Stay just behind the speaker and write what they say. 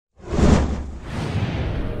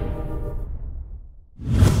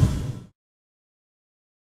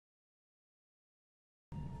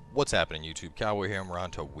What's happening, YouTube? Cowboy here, and we're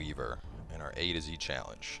on to Weaver in our A to Z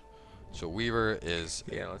challenge. So Weaver is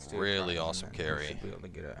a really awesome carry. Be able to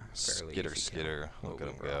get a Skitter. Look at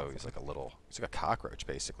him go. He's like a cockroach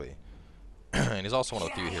basically. And he's also one of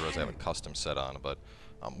the few heroes I have a custom set on. But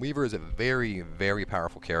Weaver is a very, very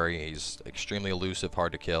powerful carry. He's extremely elusive,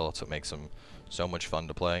 hard to kill. So it makes him so much fun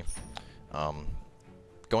to play.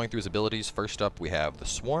 Going through his abilities, first up we have the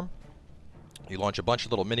Swarm. You launch a bunch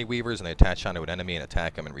of little mini weavers and they attach onto an enemy and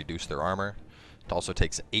attack them and reduce their armor. It also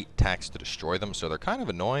takes 8 attacks to destroy them, so they're kind of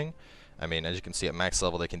annoying. I mean, as you can see at max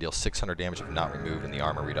level, they can deal 600 damage if not removed, and the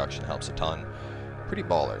armor reduction helps a ton. Pretty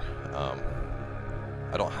baller.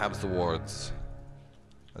 I don't have the wards.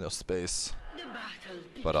 No space.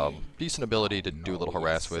 But decent ability to do a little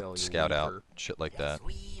harass with, scout out, shit like that.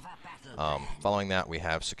 Following that, we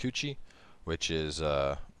have Sakuchi, which is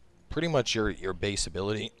pretty much your base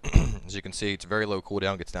ability. As you can see, it's very low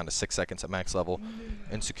cooldown, gets down to 6 seconds at max level.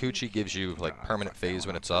 And Sakuchi gives you like permanent phase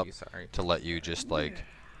when it's up to let you just like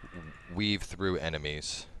weave through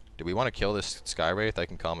enemies. Do we want to kill this Sky Wraith? I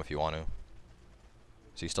can come if you want to.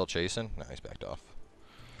 Is he still chasing? No, he's backed off.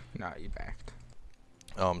 Nah, you backed.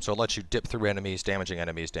 So it lets you dip through enemies,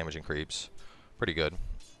 damaging creeps. Pretty good.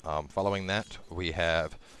 Following that, we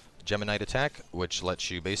have Geminite attack, which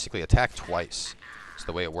lets you basically attack twice. So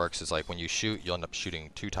the way it works is like when you shoot, you'll end up shooting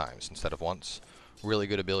 2 times instead of once. Really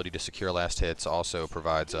good ability to secure last hits. Also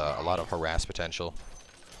provides a lot of harass potential.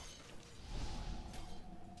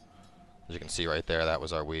 As you can see right there, that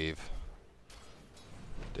was our weave.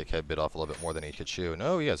 Dickhead bit off a little bit more than he could chew.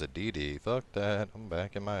 No, he has a DD. Fuck that. I'm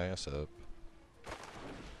backing my ass up.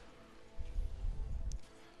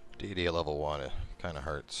 DD at level 1, it kind of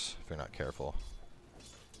hurts if you're not careful.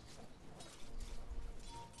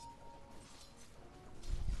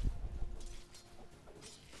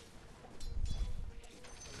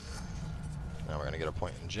 Now we're going to get a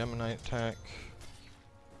point in Geminite attack.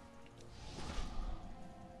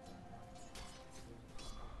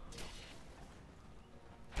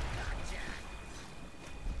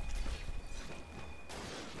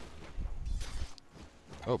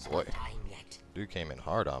 Oh boy. Dude came in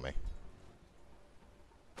hard on me.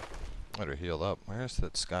 Better heal up. Where's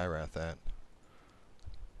that Skywrath at?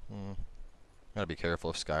 Gotta be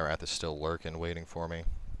careful if Skywrath is still lurking, waiting for me.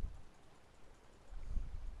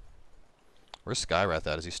 Where's Skywrath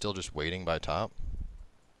at? Is he still just waiting by top?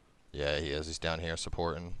 Yeah, he is. He's down here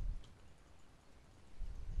supporting.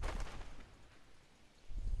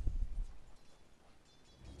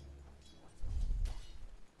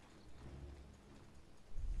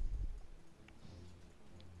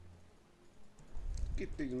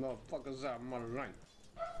 Get these motherfuckers out of my line.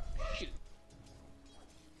 Shit.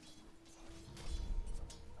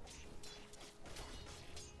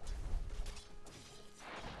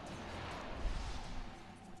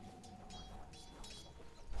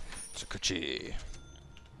 Sakuchi.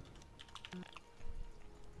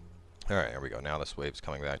 Alright, here we go. Now this wave's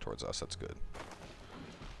coming back towards us. That's good.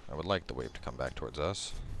 I would like the wave to come back towards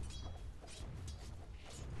us.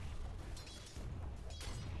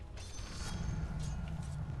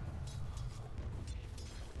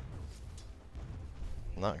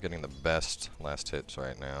 Not getting the best last hits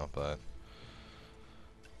right now, but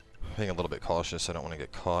being a little bit cautious. I don't want to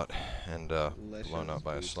get caught and blown up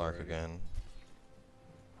by a Slark again.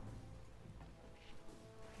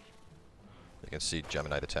 You can see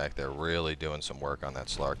Geminite attack there, really doing some work on that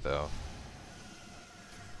Slark though.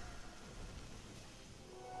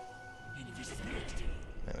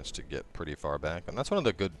 Managed to get pretty far back, and that's one of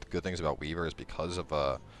the good things about Weaver is because of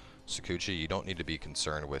Sakuchi, you don't need to be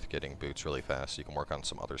concerned with getting boots really fast. You can work on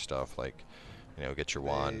some other stuff like, you know, get your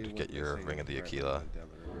wand, get your Ring of the Aquila.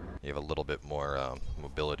 You have a little bit more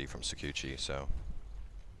mobility from Sakuchi, so.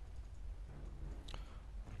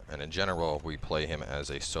 And in general, we play him as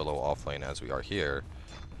a solo offlane as we are here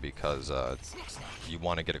because you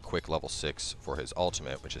want to get a quick level 6 for his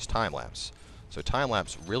ultimate, which is Time Lapse. So Time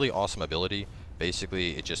Lapse, really awesome ability.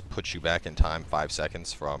 Basically, it just puts you back in time 5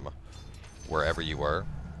 seconds from wherever you were.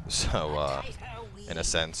 So, in a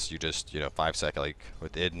sense, you just, 5 seconds, like,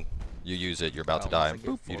 within, you use it, you're about to die, and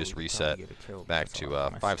boop, you just reset back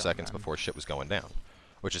to 5 seconds before shit was going down.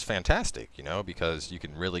 Which is fantastic, because you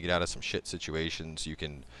can really get out of some shit situations, you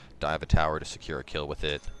can dive a tower to secure a kill with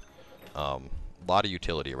it. A lot of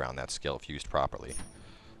utility around that skill if used properly.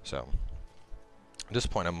 So, at this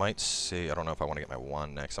point I might say, I don't know if I want to get my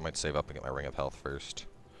wand next, I might save up and get my Ring of Health first.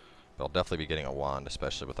 But I'll definitely be getting a wand,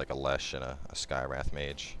 especially with like a Lesh and a Skywrath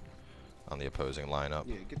mage on the opposing lineup.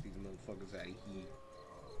 Yeah, get these motherfuckers out of here.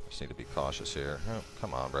 Just need to be cautious here. Oh,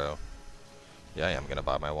 come on, bro. Yeah, I am going to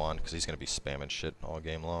buy my wand because he's going to be spamming shit all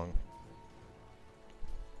game long.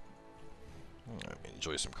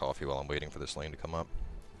 Enjoy some coffee while I'm waiting for this lane to come up.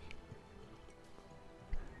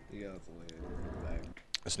 Yeah, that's a lane. Back.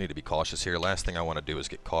 Just need to be cautious here. Last thing I want to do is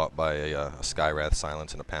get caught by a Skywrath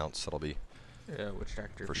Silence and a Pounce. That'll be Which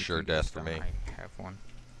actor? for sure death for me. I have one.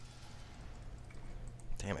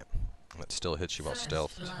 Damn it. That still hits you while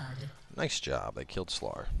stealth. Nice job. They killed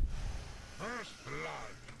Slar.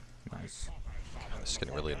 Nice. This is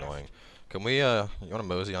getting really annoying. Can we, you want to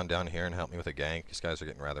mosey on down here and help me with a gank? These guys are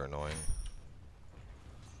getting rather annoying.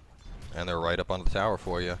 And they're right up on the tower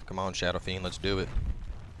for you. Come on, Shadow Fiend, let's do it.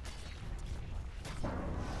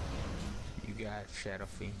 You got Shadow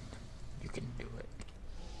Fiend. You can do it.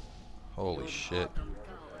 Holy shit.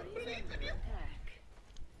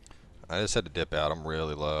 I just had to dip out. I'm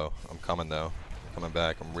really low. I'm coming though. Coming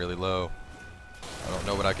back. I'm really low. I don't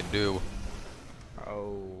know what I can do.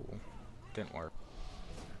 Oh, didn't work.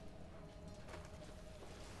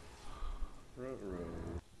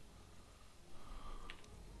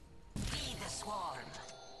 Be the swarm.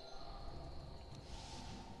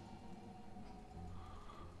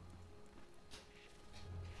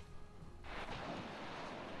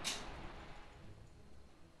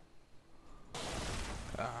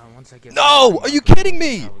 Once I get No! Are you kidding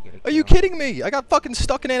me? Probably get a Are you kill. kidding me? I got fucking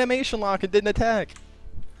stuck in animation lock and didn't attack.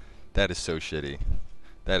 That is so shitty.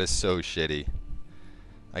 That is so shitty.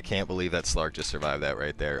 I can't believe that Slark just survived that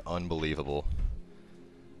right there. Unbelievable.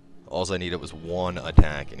 All I needed was one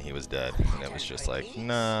attack and he was dead. And it was just like,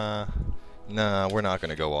 nah, we're not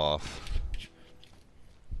gonna go off.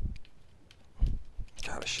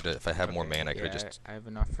 God, I should have. If I had more mana, I could have just I have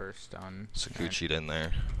enough for stun. Sakuchi'd in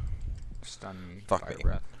there. Stun. Fuck fire me.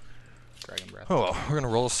 breath. Dragon breath. Oh well, we're gonna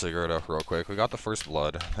roll a cigarette up real quick. We got the first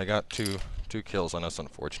blood. I got two kills on us,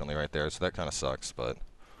 unfortunately, right there. So that kind of sucks, but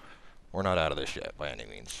we're not out of this yet by any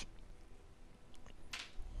means.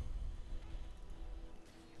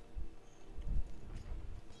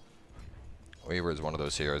 Weaver is one of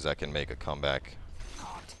those heroes that can make a comeback.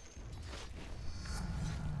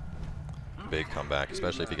 Big comeback,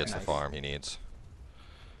 especially if he gets the farm he needs.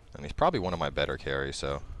 And he's probably one of my better carries,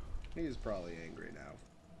 so. He's probably angry now.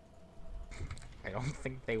 I don't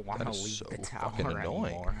think they want to That is leave so the tower fucking annoying.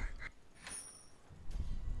 anymore.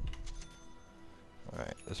 Alright,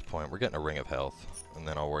 at this point, we're getting a ring of health. And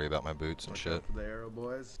then I'll worry about my boots and Watch shit. out for the arrow,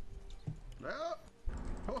 boys. No!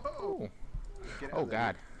 Oh, Get out oh of there.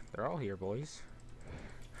 God, they're all here, boys.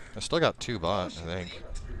 I still got 2 bots, I think.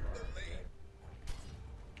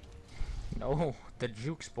 No, the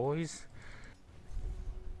jukes, boys.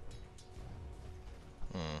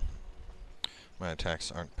 My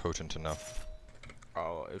attacks aren't potent enough.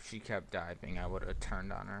 Oh, if she kept diving, I would have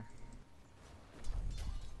turned on her.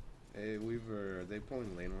 Hey, Weaver, are they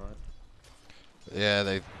pulling lane a lot? Yeah,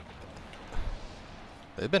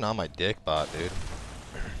 they've been on my dick, bot, dude.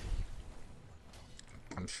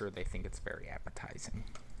 I'm sure they think it's very appetizing.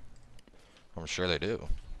 I'm sure they do.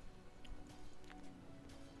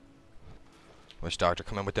 Wish Doctor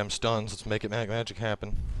come in with them stuns. Let's make it magic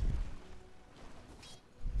happen.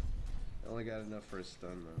 I only got enough for a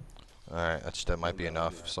stun, though. Alright, that might be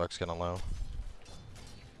enough. Slark's getting low.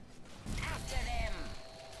 After them.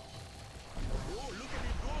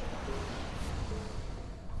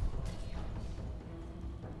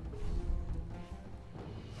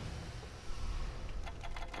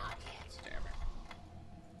 Not yet. Damn it.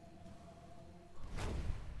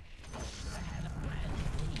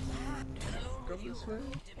 Come this way.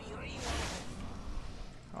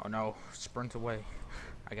 Oh no, sprint away.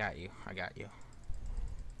 I got you. I got you.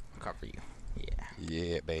 I'll cover you. Yeah.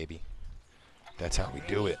 Yeah, baby. That's how we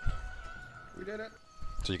do it. We did it.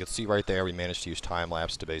 So you can see right there, we managed to use time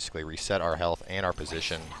lapse to basically reset our health and our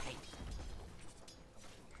position.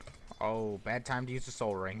 Oh, bad time to use the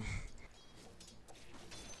soul ring.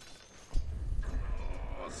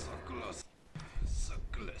 Oh, so close. So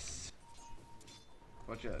close.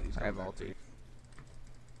 Watch out, he's I have coming back. ulti.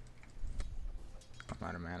 I'm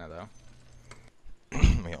out of mana though.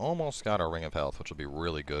 We almost got our ring of health, which will be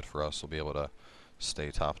really good for us. We'll be able to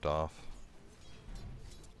stay topped off.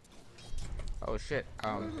 Oh shit.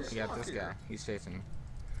 We got this guy. He's chasing me.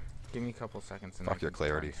 Give me a couple seconds and Fuck I your can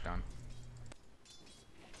clarity. turn this down.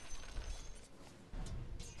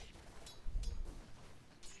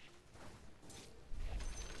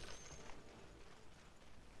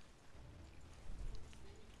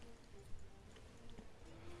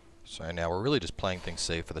 So right now we're really just playing things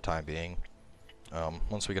safe for the time being.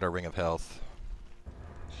 Once we get our ring of health,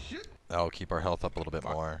 Shit. that'll keep our health up a little bit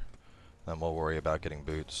more. Then we'll worry about getting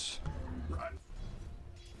boots. Watch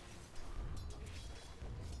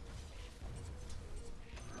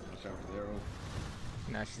out for the arrow.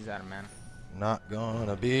 Now she's out of mana. Not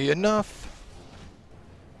gonna be enough.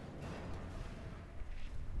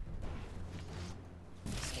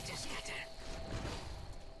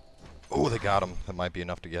 Oh, they got him. That might be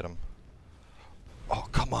enough to get him. Oh,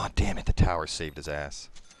 come on. Damn it. The tower saved his ass.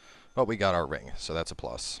 But we got our ring, so that's a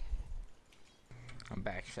plus. I'm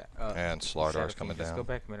back. And Slardar's coming just down. go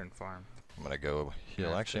back mid and farm. I'm going to go heal.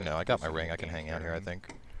 Yeah, Actually, so no. I got my some ring. I can games hang out here, I running.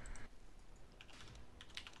 think.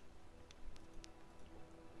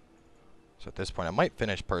 So at this point, I might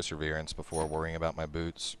finish Perseverance before worrying about my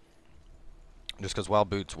boots. Just because while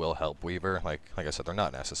boots will help Weaver, like I said, they're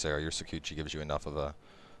not necessary. Your Sakuchi gives you enough of a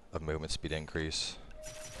movement speed increase.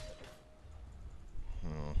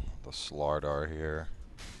 The Slardar here.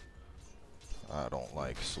 I don't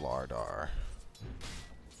like Slardar.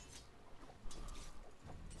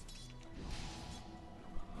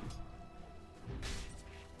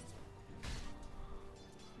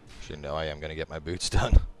 Actually, no, I am going to get my boots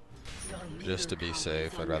done. Just to be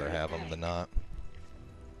safe. I'd rather have them than not.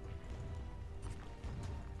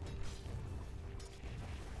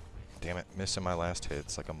 Damn it, missing my last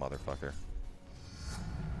hits like a motherfucker.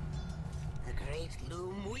 The great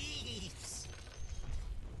loom weaves.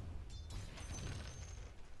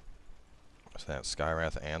 What's that?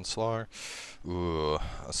 Skywrath and Slar? Ooh,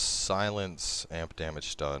 a silence amp damage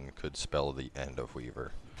stun could spell the end of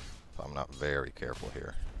Weaver. If I'm not very careful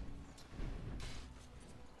here.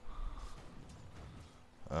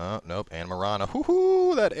 Nope, and Marana.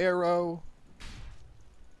 Hoo-hoo, that arrow!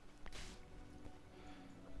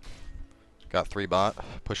 Got 3 bot.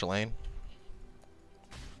 Push a lane.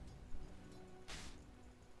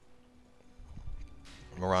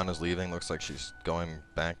 Marana's leaving. Looks like she's going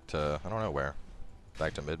back to, I don't know where.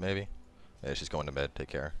 Back to mid, maybe? Yeah, she's going to mid. Take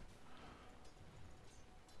care.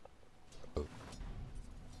 Oh.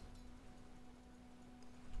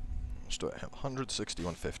 Let's do it. 160,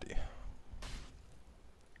 150.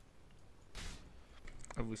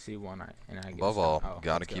 If we see one, and I guess. Above all, Oh,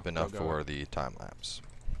 gotta let's keep go. enough Go. for the time lapse.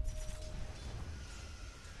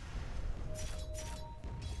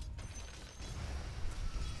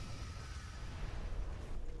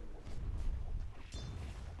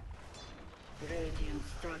 Radiant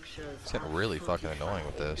structures. It's getting really fucking annoying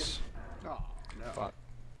with this. Oh, no. Fuck.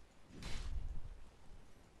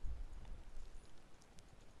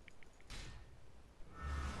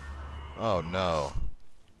 Oh no.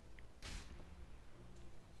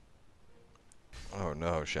 Oh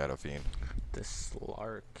no, Shadow Fiend. The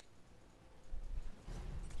Slark.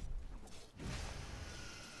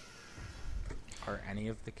 Are any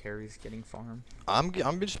of the carries getting farmed? I'm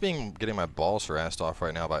just getting my balls harassed off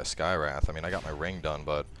right now by a Skywrath. I mean, I got my ring done,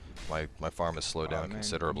 but my farm is slowed down Man,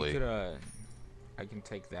 considerably. You could, I can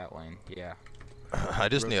take that lane. Yeah. I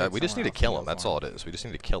just need rotate we just need somewhere to kill else him. and That's go all it is. We just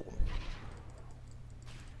need to kill him.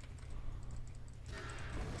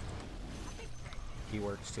 He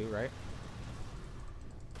works too, right?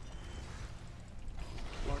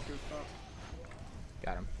 Lock your stuff.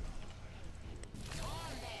 Got him.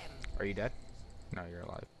 Are you dead? No, you're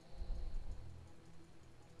alive.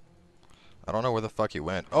 I don't know where the fuck he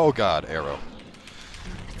went. Oh god, arrow.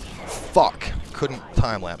 Fuck. Couldn't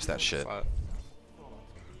time lapse that shit. Fuck.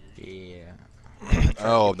 Yeah.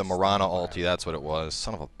 Oh, the Marana ulti. That's what it was.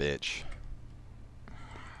 Son of a bitch.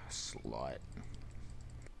 Slut.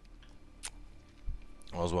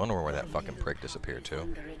 I was wondering where that fucking prick disappeared to.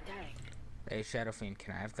 Under attack. Hey, Shadow Fiend,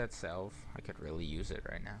 can I have that salve? I could really use it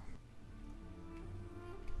right now.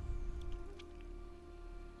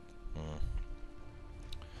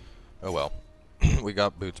 Oh well. We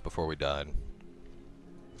got boots before we died.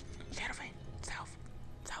 Shadow Fiend, salve.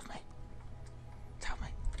 Salve me. Salve me.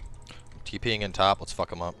 TPing in top. Let's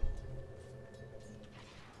fuck him up.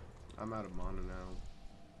 I'm out of mana now.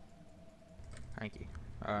 Thank you.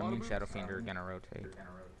 Me and Shadow Fiend are gonna rotate.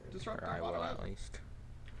 Disrupt Or the I will bottom. at least.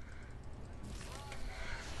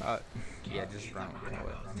 Yeah, just run with it.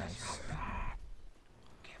 Nice.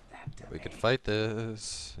 We could fight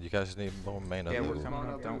this. You guys need more mana. Yeah, we're though.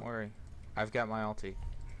 coming up, don't worry. I've got my ulti.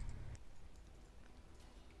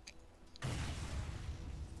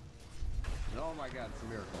 Oh my god, it's a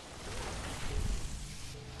miracle.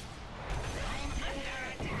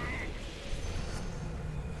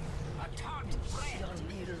 Your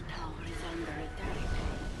middle tower is under attack.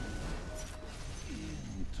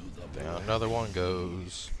 Down another one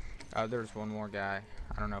goes. There's one more guy.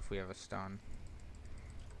 I don't know if we have a stun.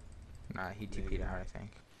 Nah, he TP'd out, I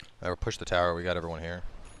think. We'll push the tower. We got everyone here.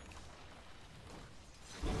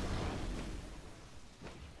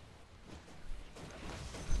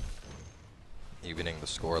 Evening the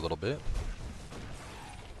score a little bit.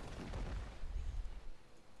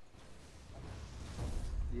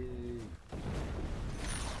 Yay.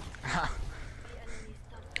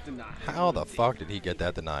 Deny. How the fuck did he get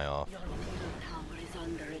that deny off? Your middle tower is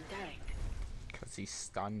under attack. Because because he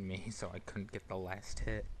stunned me, so I couldn't get the last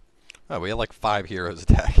hit. Oh, we had like 5 heroes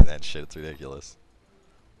attacking that shit. It's ridiculous.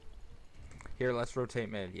 Here, let's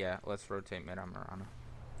rotate mid. Yeah, let's rotate mid on Mirana.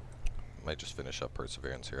 Might just finish up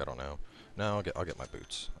Perseverance here. I don't know. No, I'll get my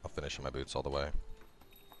boots. I'll finish my boots all the way.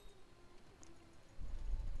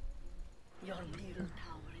 Your middle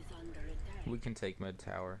tower is under attack. We can take mid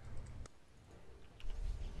tower.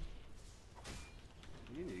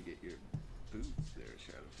 You need to get your boots there,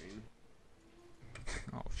 Shadow Fiend.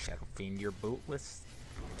 Oh, Shadow Fiend, you're bootless.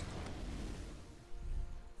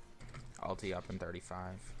 Ulti up in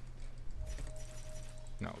 35.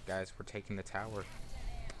 No, guys, we're taking the tower.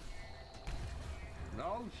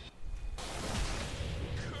 No.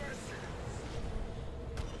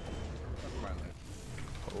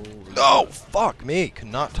 Holy No, fuck me. Could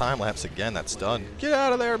not time lapse again. That's done. Get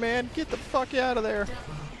out of there, man. Get the fuck out of there.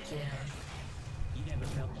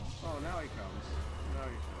 Oh, now he comes. Now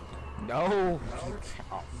he comes. No! No.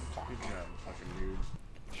 Oh, fuck. Good job, fucking dude.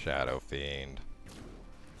 Shadow Fiend.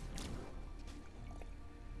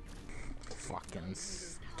 Fucking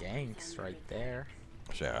skanks right there.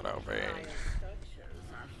 Shadow Fiend. Structures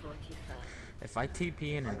are fortified. If I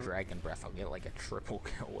TP in a Dragon Breath, I'll get like a triple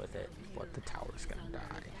kill with it, but the tower's gonna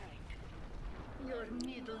die. Your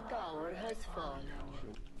middle tower has fallen.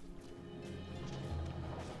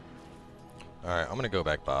 Alright, I'm gonna go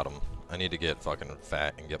back bottom. I need to get fucking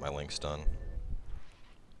fat and get my links done.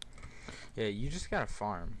 Yeah, you just gotta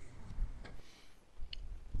farm.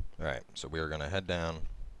 Alright, so we are gonna head down,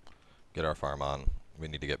 get our farm on. We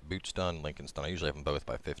need to get boots done, Lincoln's done. I usually have them both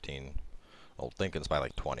by 15. Well, Lincoln's by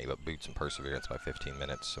like 20, but boots and Perseverance by 15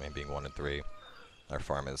 minutes. I mean, being 1 and 3. Our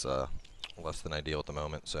farm is less than ideal at the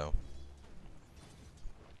moment, so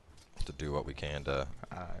to do what we can to.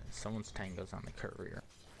 Someone's tango's on the courier.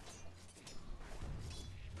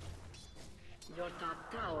 Your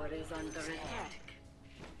top tower is under attack.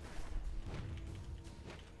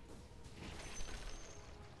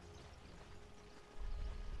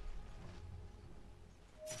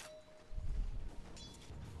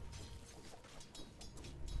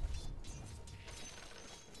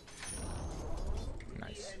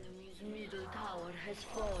 Nice. Enemy's middle tower has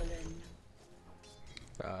fallen.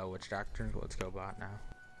 Witch Doctor, let's go bot now.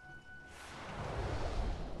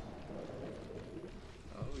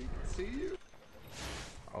 Oh, he can see you.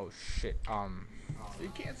 Oh shit, He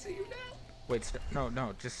can't see you now. wait,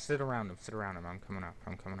 no, just sit around him, I'm coming up,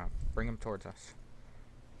 bring him towards us.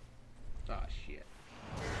 Ah, shit.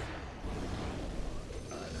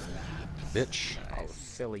 Bitch. Oh,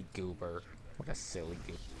 silly goober. What a silly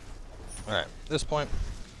goober. Alright, at this point,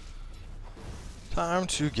 time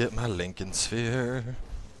to get my Lincoln Sphere.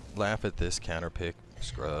 Laugh at this counterpick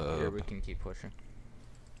scrub. Here, we can keep pushing.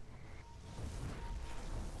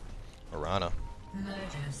 Arana. Murder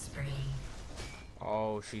spree.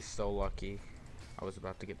 Oh, she's so lucky. I was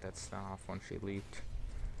about to get that stun off when she leaped.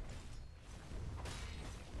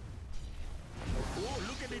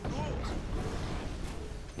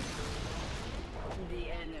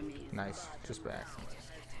 The enemy's Nice, just back. has fallen.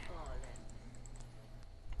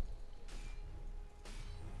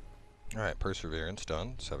 Alright, Perseverance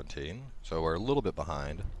done, 17. So we're a little bit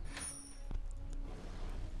behind.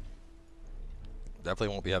 Definitely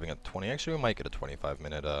won't be having a 20. Actually, we might get a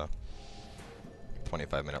 25-minute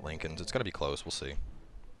Lincolns. It's gonna be close. We'll see.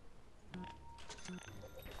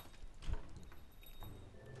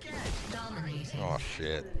 Dominating. Oh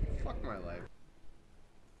shit, Fuck my life.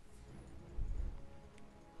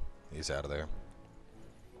 he's out of there.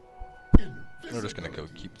 We're just gonna go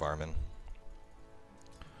keep farming.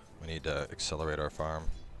 We need to accelerate our farm.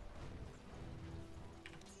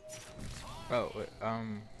 Oh,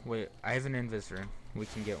 wait, I have an Invis-Rune. We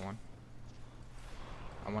can get one.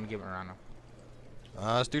 I want to get Mirana.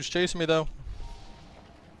 This dude's chasing me though.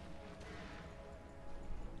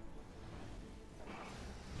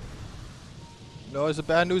 No, it's a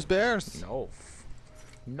bad news bears. No.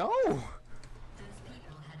 No! Those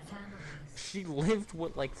people had families. She lived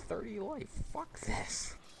with like 30 life. Fuck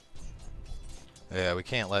this. Yeah, we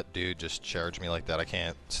can't let dude just charge me like that. I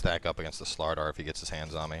can't stack up against the Slardar if he gets his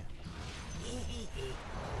hands on me.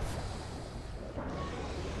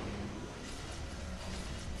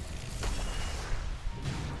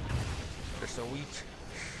 They're so weak.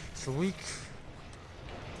 So weak.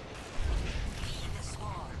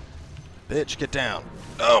 Bitch, get down.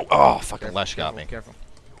 No! Oh, fucking Lesh got me. Careful.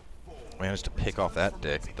 Managed to pick off that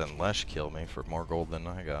dick, then Lesh killed me for more gold than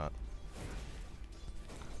I got.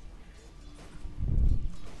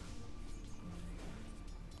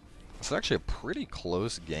 It's actually a pretty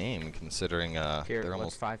close game considering Here, they're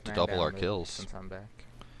let's almost 5-man double down our mid kills. since I'm back.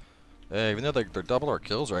 Hey, even though they're double our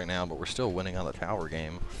kills right now, but we're still winning on the tower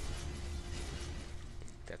game.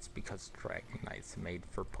 That's because Dragon Knight's made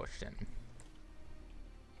for pushing.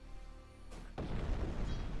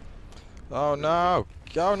 Oh no!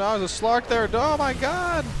 Oh no, there's a Slark there! Oh my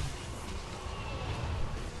god!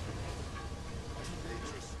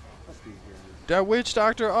 That witch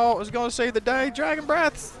doctor, oh, is going to save the day. Dragon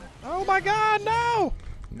breaths! Oh my god, no!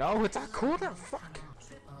 No, it's not cool. That fuck.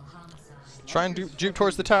 Try and juke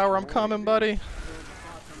towards the tower. I'm coming, buddy.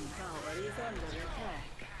 Bottom tower is under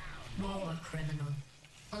attack. War criminal.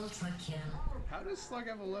 Ultra kill. How does Slug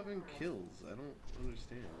have 11 kills? I don't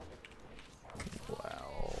understand.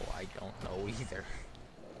 Well, I don't know either.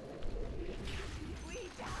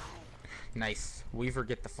 Nice. Weaver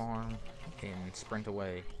get the farm and sprint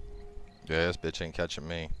away. Yeah, this bitch ain't catching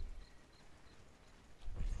me.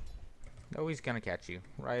 No, he's gonna catch you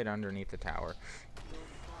right underneath the tower.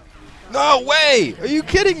 No way! Are you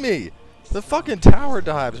kidding me? The fucking tower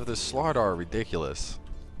dives with this Slardar are ridiculous.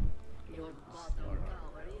 Your bottom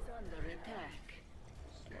tower is under attack.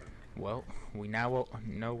 Well, we now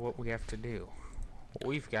know what we have to do.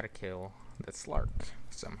 We've got to kill the Slark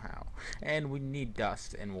somehow. And we need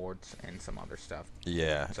dust and wards and some other stuff.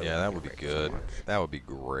 Yeah, So yeah, we that can would be break so good. much. That would be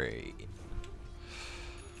great.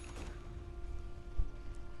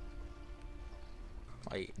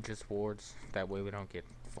 Like, just wards. That way we don't get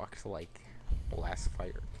fucked like last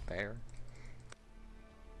fight there.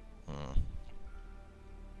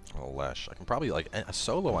 Oh, Lesh. I can probably, like, a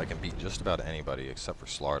solo I can beat just about anybody except for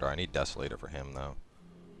Slardar. I need Desolator for him, though.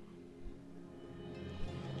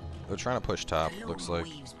 They're trying to push top, looks like. I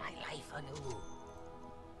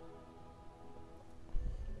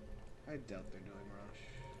doubt they're doing rush.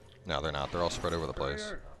 No, they're not. They're all spread over the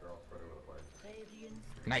place.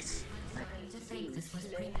 Nice. To think this was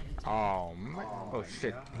premeditated. Oh, my. Oh,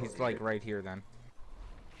 shit. He's like right here then.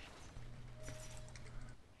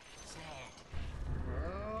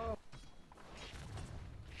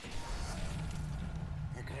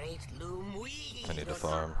 The great loom weed. I need to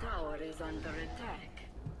farm. Tower is under attack.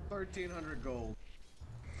 1,300 gold.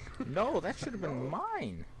 No, that should have been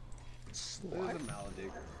mine. This is a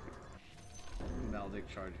Maledict. Maledict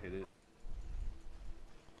charge hit it.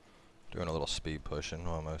 Doing a little speed pushing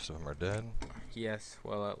while most of them are dead. Yes,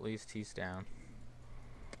 well, at least he's down.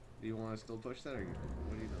 Do you want to still push that, or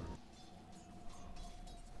what are you doing?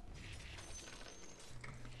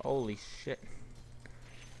 Holy shit.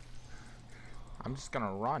 I'm just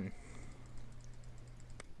gonna run.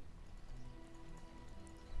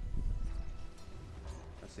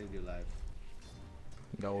 I saved your life.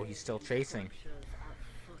 No, he's still chasing. Structures are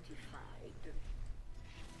fortified.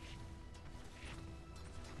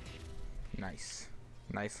 Nice.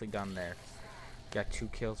 Nicely done there. Got 2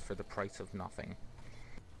 kills for the price of nothing.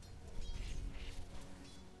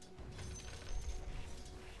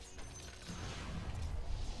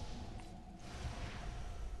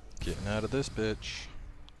 Getting out of this bitch.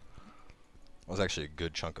 That was actually a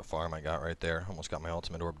good chunk of farm I got right there. Almost got my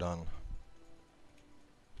ultimate orb done.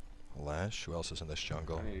 Lash, who else is in this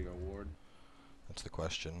jungle? I need to go ward. That's the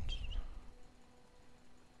question.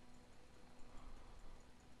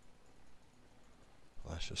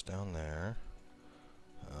 Lash is down there.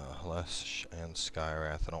 Lash and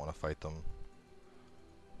Skyrath, I don't want to fight them.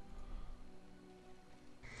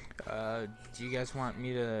 Do you guys want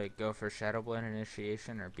me to go for Shadowblade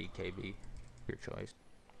Initiation or BKB? Your choice.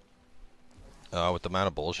 With the amount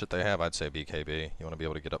of bullshit they have, I'd say BKB. You want to be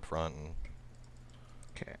able to get up front. And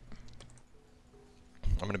Okay.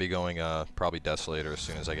 I'm going to be going probably Desolator as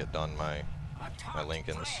soon as I get done my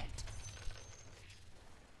Lincolns.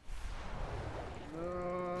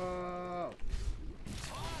 No!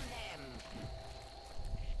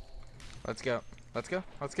 Let's go. Let's go.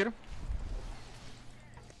 Let's get him.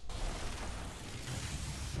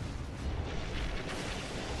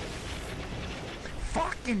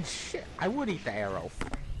 Fucking shit. I would eat the arrow.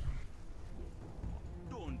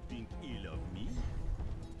 Don't think ill of me.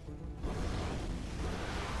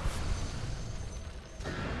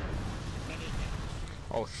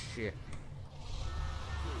 Oh shit.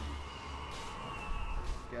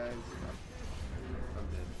 Guys, I'm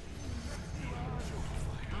dead.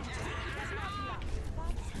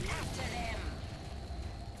 You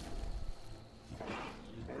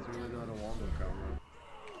guys really know how to wombo combo.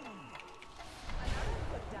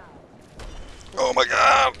 Oh my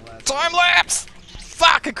god! Time lapse!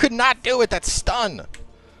 Fuck, I could not do it, that stun!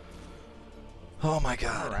 Oh my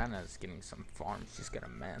god. Mirana's getting some farms. She's got a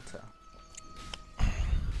Manta.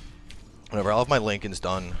 Whatever, I'll have my Lincolns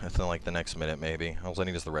done within like the next minute maybe. All I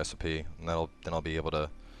need is the recipe, and then I'll be able to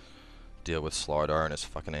deal with Slardar and his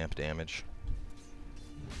fucking amp damage.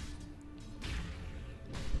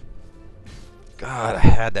 God, I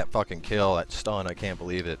had that fucking kill, that stun. I can't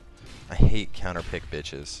believe it. I hate counter pick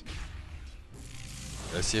bitches.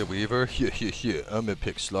 I see a Weaver. Yeah. I'm gonna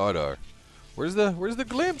pick Slaughter. Where's the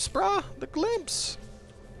glimpse, brah? The glimpse.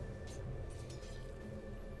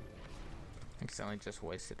 Accidentally just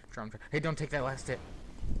wasted a drum. Hey, don't take that last hit.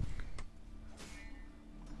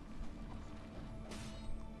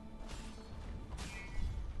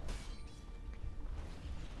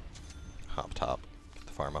 Hop top. Get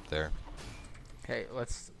the farm up there. Hey,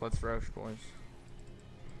 let's Roche, boys.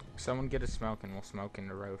 Someone get a smoke and we'll smoke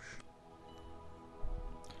into Roche.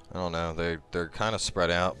 I don't know. They're kind of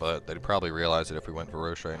spread out, but they'd probably realize it if we went for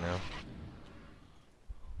Roche right now.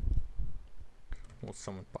 Will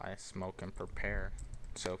someone buy a smoke and prepare?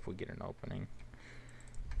 So if we get an opening.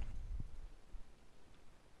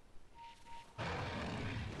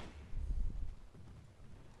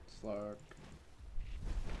 Slark.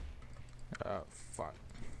 Fuck.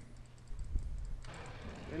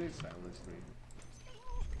 And he silenced me.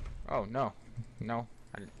 Oh, no. No,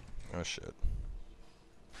 I didn't. Oh shit.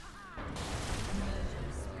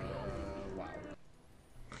 Wow.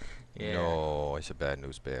 Yeah. No, it's a bad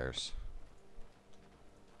news bears.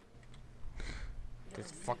 This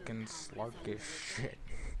fucking Slark is shit.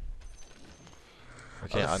 I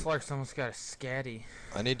can't. Oh, Slark's almost got a scatty.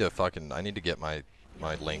 I need to get my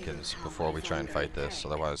Lincolns before we try and fight this.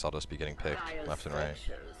 Otherwise, I'll just be getting picked left and right.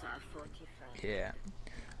 Yeah.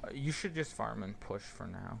 You should just farm and push for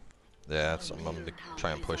now. Yeah, I'm gonna try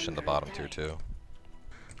and push in the bottom tier too.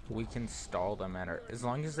 We can stall them at our, as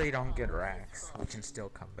long as they don't get racks, we can still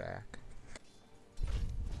come back.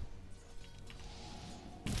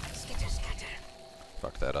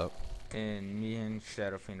 Fuck that up. And me and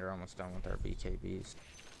Shadowfiend are almost done with our BKBs.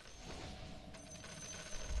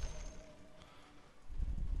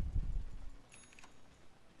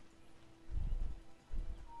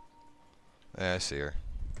 Yeah, I see her.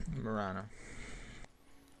 Marana.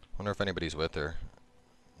 Wonder if anybody's with her.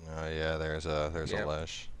 Oh yeah, there's a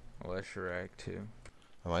Lesh. Lesh rag too.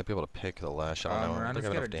 I might be able to pick the Lesh. I don't know. I don't Marana's think I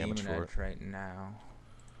have got enough a damage demon for it. edge right now.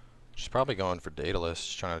 She's probably going for Daedalus,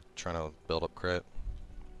 just trying to build up crit.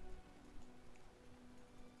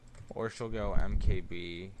 Or she'll go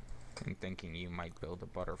MKB and thinking you might build a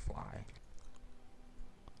butterfly.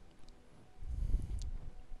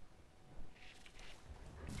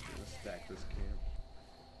 Let's stack this camp.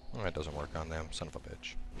 Oh, it doesn't work on them, son of a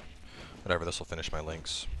bitch. Whatever, this will finish my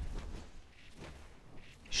links.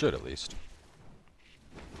 Should at least.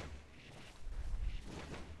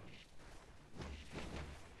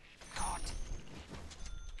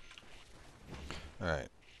 Alright,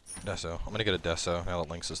 Deso. I'm gonna get a Deso now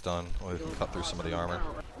that Lynx is done. We can cut through some of the armor.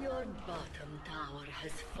 Your bottom tower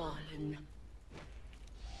has fallen.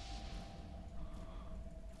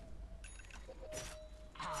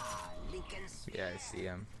 Yeah, I see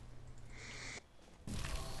him.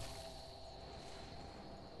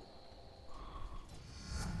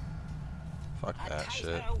 Fuck that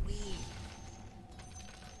shit.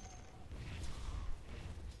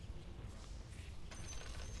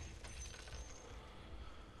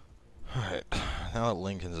 Alright, now that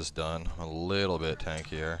Lincoln's is done, I'm a little bit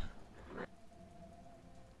tankier.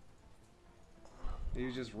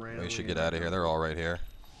 You just ran. We should get out of here. They're all right here.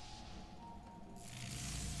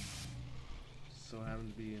 So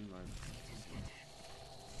happen to be in line.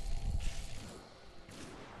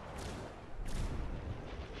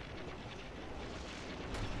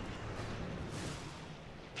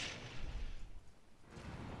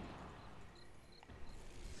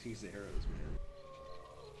 These arrows, man.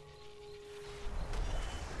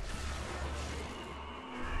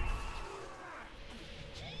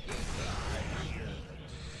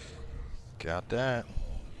 Got that.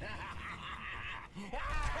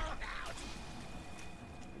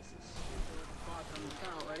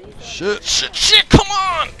 Shit, come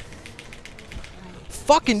on!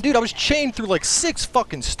 Fucking dude, I was chained through like 6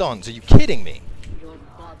 fucking stuns. Are you kidding me? Your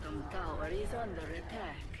bottom tower is under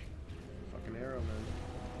attack. Fucking arrow, man.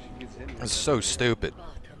 She gets hit. It's so stupid.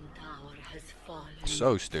 Bottom tower has fallen.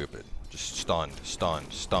 So stupid. Just stunned.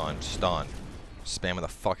 Spamming the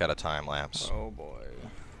fuck out of time lapse. Oh boy.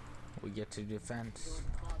 We get to defense.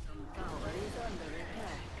 Bottom tower is under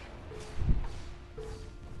attack.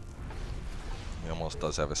 He almost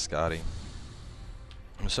does have a Scotty.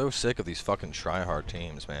 I'm so sick of these fucking try-hard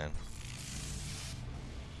teams, man.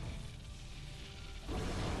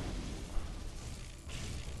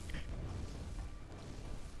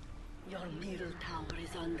 Your middle tower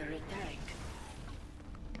is under attack.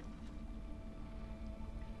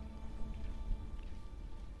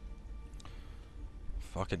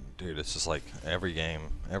 Fucking dude, it's just like every game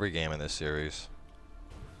in this series.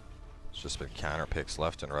 It's It's just been counter picks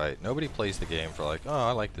left and right. Nobody plays the game for like, oh,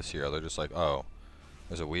 I like this hero. They're just like, oh,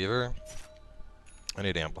 there's a Weaver. I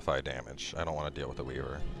need to amplify damage. I don't want to deal with the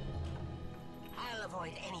Weaver. I'll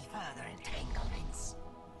avoid any further entanglements.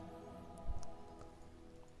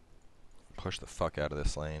 Push the fuck out of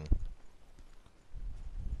this lane.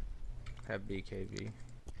 Have BKB.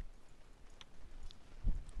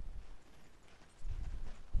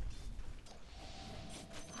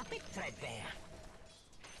 A bit threadbare.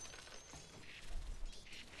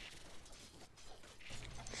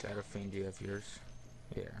 Shadow Fiend, do you have yours?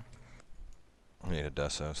 Yeah. I need a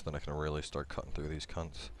Deso so then I can really start cutting through these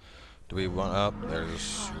cunts. Do we want up?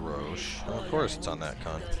 There's Roche. Oh, of course it's on that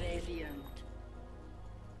cunt.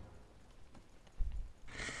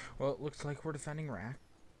 Well, it looks like we're defending Rack.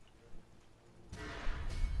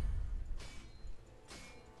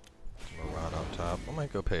 Moran up top. I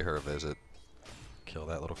might go pay her a visit. Kill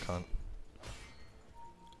that little cunt.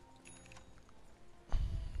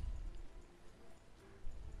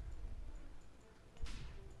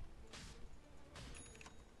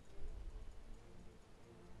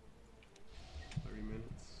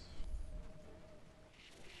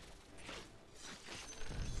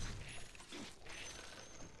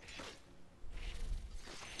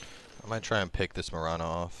 I might try and pick this Marana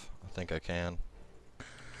off. I think I can.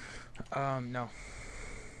 No.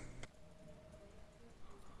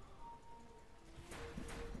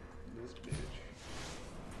 This bitch.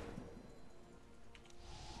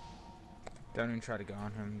 Don't even try to go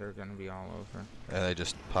on him. They're gonna be all over. Yeah, they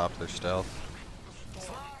just popped their stealth.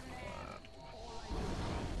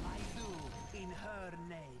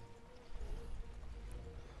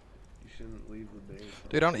 You shouldn't leave the base.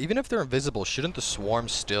 Dude, even if they're invisible, shouldn't the swarm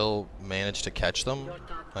still manage to catch them?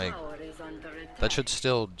 Like, that should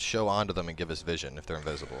still show onto them and give us vision if they're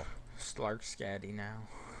invisible. Slark scatty now.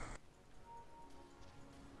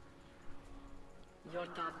 Your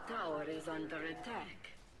top tower is under attack.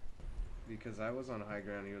 Because I was on high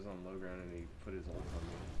ground, he was on low ground, and he put his ult on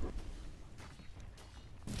me.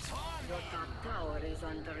 Your top tower is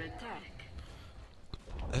under attack.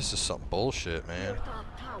 This is some bullshit, man. Your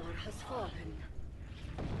top tower has fallen.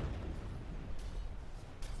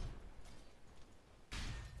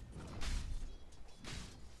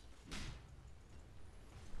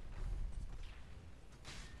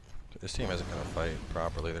 This team isn't gonna fight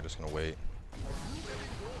properly, they're just gonna wait.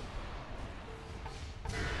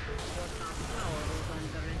 Your top tower is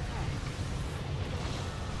under attack.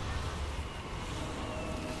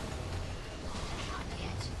 Not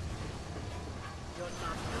yet. Your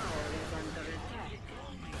top tower is under attack.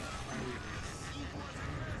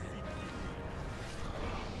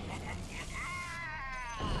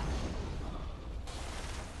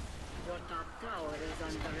 Your top tower is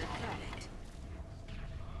under attack.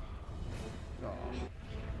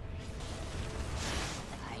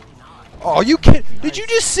 Oh, you kidding? Did you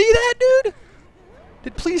just see that, dude?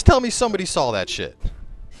 Please tell me somebody saw that shit.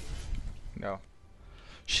 No.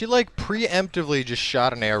 She like preemptively just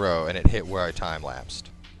shot an arrow and it hit where I time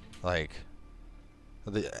lapsed. Like,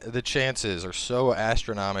 the chances are so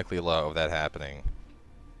astronomically low of that happening.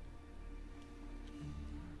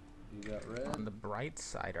 You got red. On the bright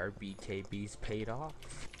side, our BKB's paid off.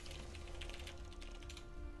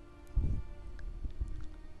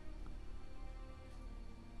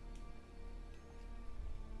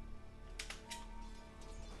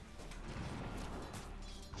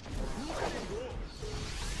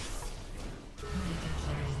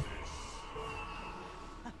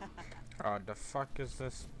 Oh, the fuck is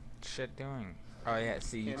this shit doing? Oh yeah,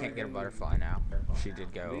 see, you can't get a butterfly now. She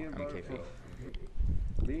did go MKP.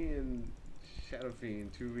 Me and Shadow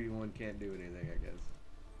Fiend 2v1 can't do anything, I guess.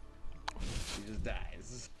 He just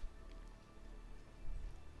dies.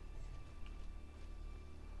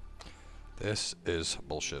 This is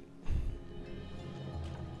bullshit.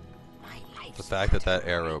 The fact that that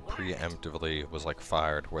arrow preemptively was like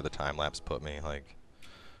fired where the time lapse put me, like,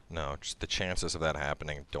 no, just the chances of that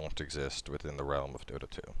happening don't exist within the realm of Dota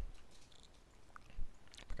 2.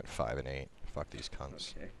 Fucking 5 and 8. Fuck these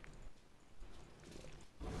cunts. Okay.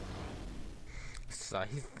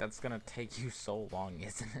 Scythe, that's gonna take you so long,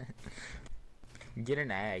 isn't it? Get an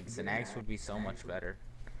Ags. An Ags would be so much better.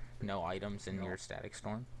 No items in your static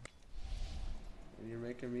storm. And you're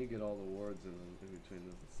making me get all the wards in between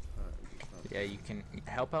this time. Yeah, you can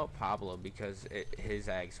help out Pablo because his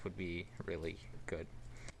Ags would be really good.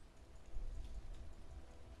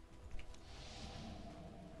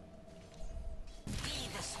 Be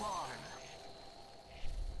the swarm.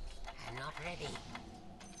 I'm not ready.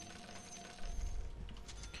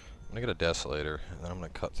 I'm gonna get a Desolator, and then I'm gonna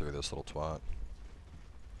cut through this little twat.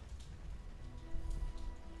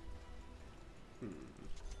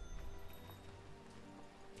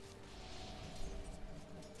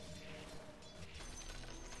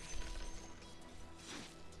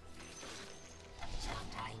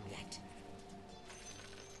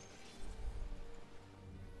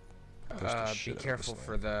 Push the Be shit out of careful this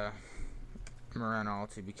for the Mirana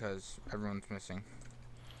ulti because everyone's missing.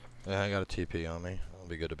 thing. Yeah, I got a TP on me. I'll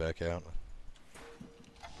be good to back out.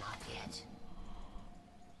 Not yet.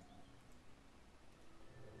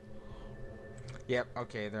 Yep,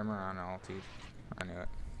 okay, they're Mirana ulti. I knew it.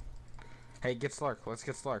 Hey, get Slark. Let's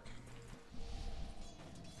get Slark.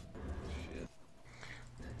 Shit.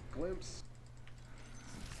 Glimpse.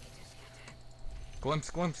 Glimpse,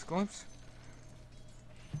 glimpse, glimpse.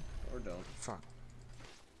 Or don't. Fuck.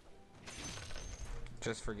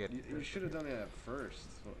 Just forget. You should have done it at first.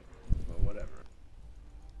 But whatever.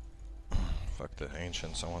 Fuck the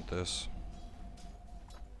ancients, I want this.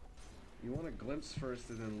 You want to glimpse first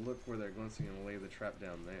and then look where they're glimpsing and lay the trap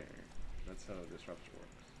down there. That's how disruption works.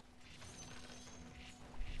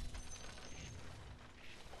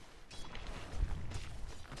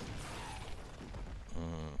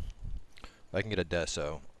 If I can get a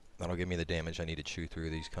Deso, that'll give me the damage I need to chew through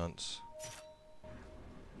these cunts.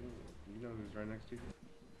 You know who's right next to you?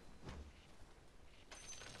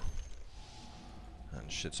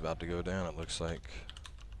 And shit's about to go down, it looks like.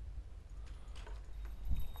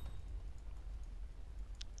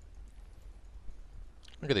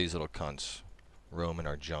 Look at these little cunts roaming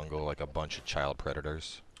our jungle like a bunch of child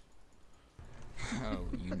predators. Oh,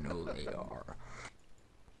 you know they are.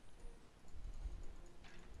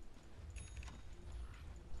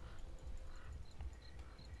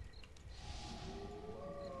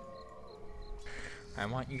 I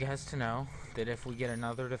want you guys to know that if we get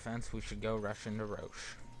another defense, we should go rush into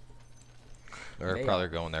Roche. They're They probably are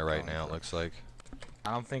going there right now, it looks like.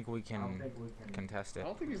 I don't think we can contest I it.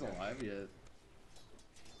 don't think he's alive yet.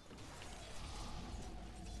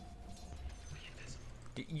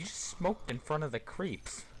 You just smoked in front of the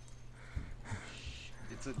creeps.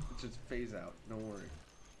 It's just phase out. Don't worry.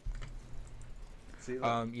 See,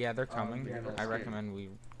 look. Yeah, they're coming. they're gonna I see it. recommend we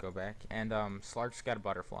go back. And Slark's got a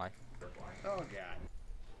butterfly. Oh god.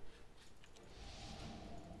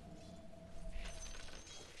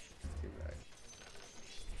 Get back.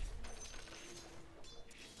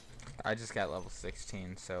 I just got level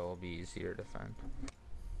 16, so it'll be easier to defend.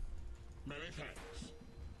 Many thanks.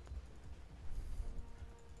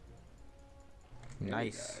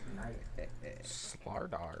 Nice.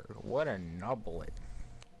 Slardar. What a nublet.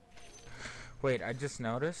 Wait, I just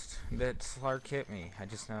noticed that Slark hit me. I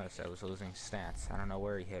just noticed I was losing stats. I don't know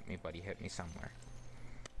where he hit me, but he hit me somewhere.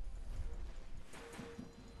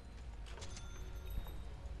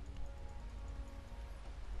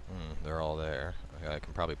 They're all there. Okay, I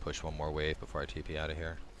can probably push one more wave before I TP out of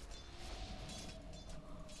here.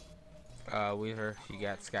 Weaver, you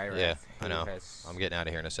got Skywrath. Yeah, I who know. has- I'm getting out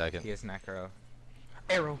of here in a second. He has Necro.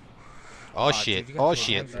 Arrow! Oh dude, shit, you got oh the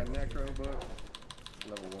shit. That necro book.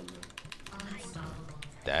 Level 1 then. Unstoppable.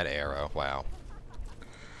 That arrow, wow.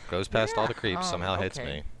 Goes past all the creeps, somehow hits okay.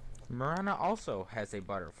 me. Mirana also has a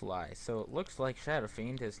butterfly, so it looks like Shadow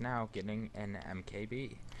Fiend is now getting an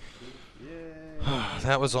MKB. Yeah.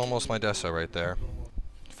 That was almost my Deso right there.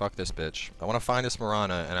 Fuck this bitch. I want to find this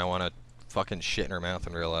Mirana and I want to fucking shit in her mouth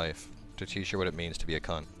in real life to teach her what it means to be a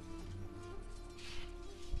cunt.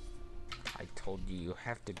 I told you, you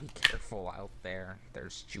have to be careful out there.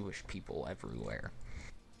 There's Jewish people everywhere.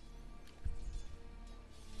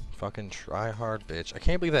 Fucking try hard, bitch. I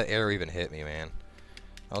can't believe that arrow even hit me, man.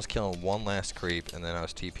 I was killing one last creep and then I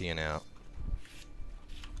was TPing out.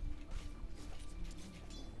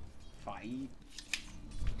 Fight.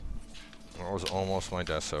 That was almost my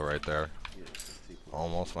Deso right there. Yeah, it's equal.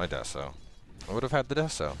 Almost my Deso. I would have had the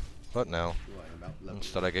Deso, but no. You're lying about level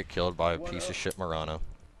Instead I get killed by a What piece up? of shit Mirana.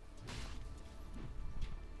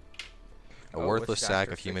 A Oh, worthless what's sack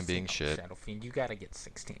after of human 16? being shit. Shadow Fiend, you gotta get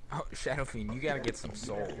 16. Oh, Shadow Fiend, you gotta get some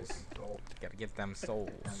souls. Gotta get them souls.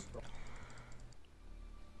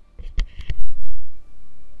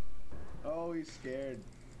 Oh, he's scared.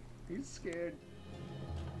 He's scared.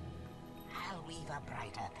 I'll weave a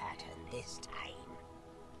brighter pattern this time.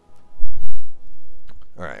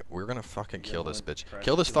 Alright, we're gonna fucking kill this bitch. Press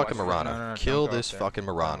Kill this to fucking watch Mirana. that. No, Kill don't go this up there. fucking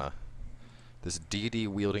Mirana. This DD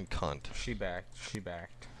wielding cunt. She backed. She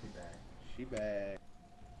backed. She back.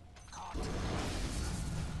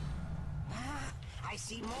 Ah, I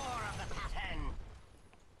see more of the pattern.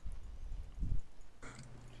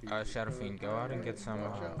 Shadow Fiend, go out and get some.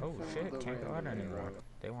 Watch out Oh for shit, the can't go out rain anymore. arrow.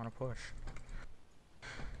 They want to push.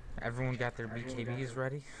 Everyone got their BKBs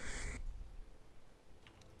ready?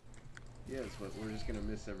 Yes, but we're just gonna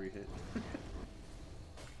miss every hit.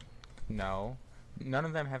 No. None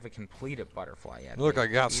of them have a completed butterfly yet. Look, They I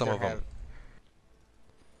got some either of 'em. have-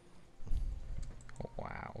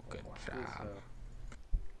 Wow, good Watch job. this,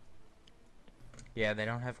 Yeah, they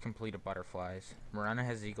don't have completed butterflies. Mirana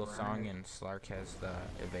has Eagle Song and Slark has the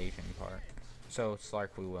evasion part. So Slark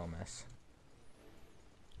we will miss.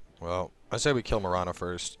 Well, I say we kill Mirana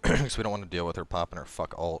first, because we don't want to deal with her popping her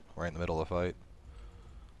fuck ult right in the middle of the fight.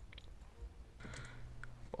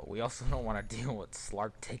 But we also don't want to deal with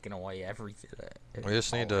Slark taking away everything. We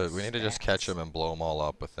just need to just catch him and blow them all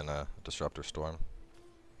up within a Disruptor Storm.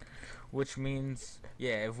 Which means,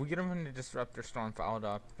 yeah, if we get him in the Disruptor Storm followed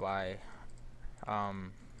up by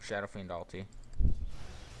Shadow Fiend ulti.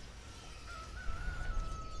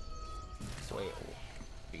 Wait,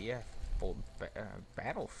 BF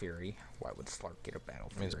Battle Fury? Why would Slark get a Battle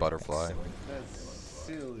Fury? It means Butterfly. That's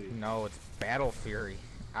silly. No, it's Battle Fury.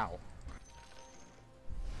 Ow.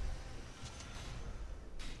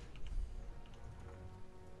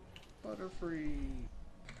 Butterfree.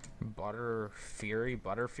 Butter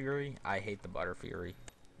Fury? I hate the Butter Fury.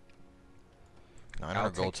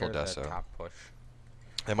 900 gold till Deso. Top push.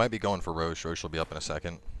 They might be going for Roche. Roche will be up in a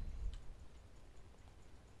second.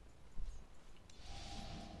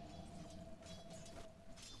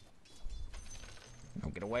 No,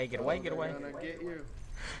 get away, get away, get away. Gonna get you.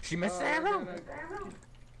 She missed the arrow.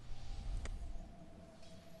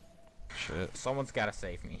 Shit. Someone's gotta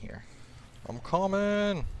save me here. I'm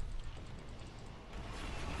coming.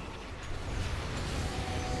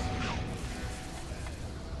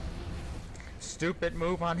 Stupid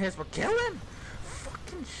move on his, but kill him!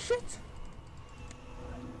 Fucking shit!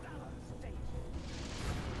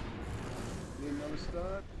 Need another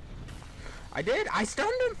stun? I did! I stunned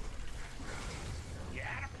him!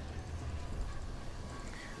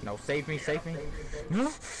 No, save me, save me.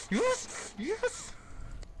 No! Yes! Yes!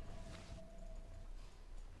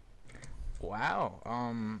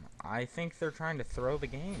 Wow, I think they're trying to throw the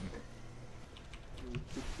game.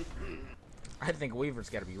 I think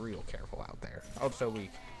Weaver's gotta be real careful out there. Oh, so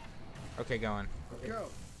weak. Okay, going. Go!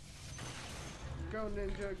 Go,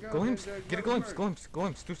 Ninja, go, Glimpse! Ninja, Get a go glimpse, work. glimpse,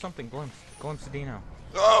 glimpse, do something, glimpse. Glimpse Dino.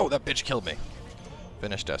 Oh, that bitch killed me.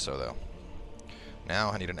 Finished Deso though.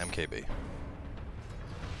 Now I need an MKB.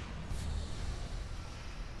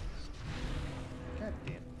 God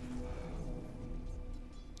damn.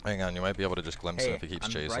 Hang on, you might be able to just glimpse him Hey, if he keeps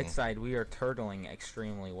on the chasing. bright side, we are turtling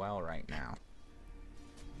extremely well right now.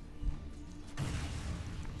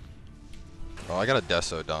 Well, I got a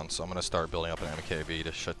Deso done, so I'm gonna start building up an MKB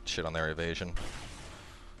to shit on their evasion.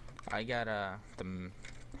 I got the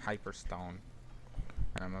Hyperstone,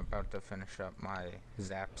 and I'm about to finish up my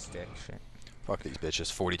Zap Stick shit. Fuck these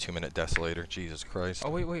bitches. 42-minute Desolator. Jesus Christ.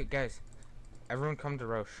 Oh wait, guys! Everyone come to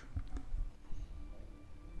Roche.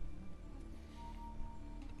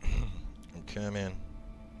 Okay, man.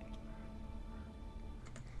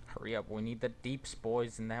 Hurry up! We need the deeps,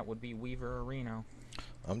 boys, and that would be Weaver or Reno.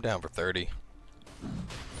 I'm down for 30.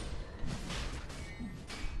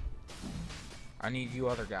 I need you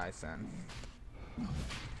other guys then.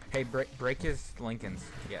 Hey, break his Lincolns.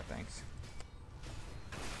 Yeah, thanks.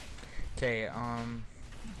 Okay, I'm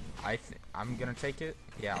gonna take it.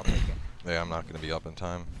 Yeah, I'll take it. Yeah, I'm not gonna be up in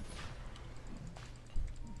time.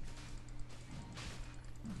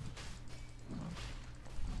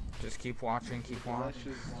 Just keep watching, keep Flash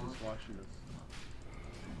watching. is just watching us.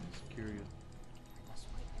 Just curious.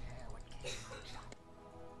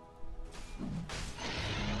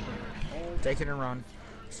 Take it and run.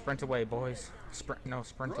 Sprint away, boys. Sprint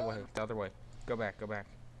away. The other way. Go back, go back.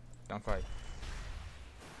 Don't fight.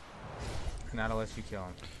 Not unless you kill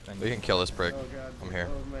him. Then We you can kill this prick. Oh god. I'm here.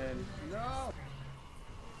 Oh man. No!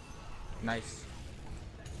 Nice.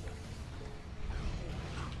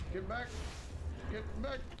 Get back! Get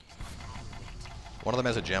back! One of them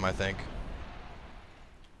has a gem, I think.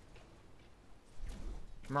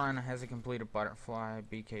 Marina has a completed butterfly,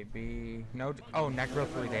 BKB. No, oh, Necro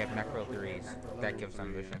 3. They have Necro 3s. That gives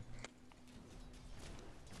them vision.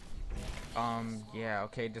 Yeah,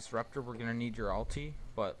 okay, Disruptor, we're gonna need your ulti,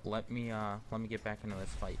 but let me get back into this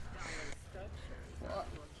fight.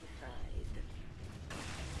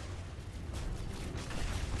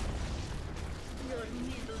 Your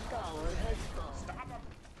middle tower has fallen.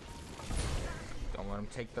 Don't let him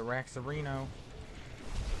take the Rax Reno.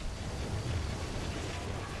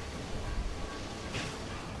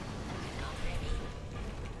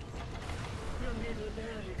 Your middle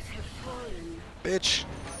barracks have fallen. Bitch.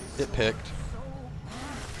 Get picked.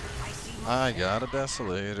 I got a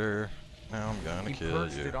Desolator. Now I'm gonna He kill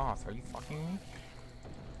burst you. it off. Are you fucking me?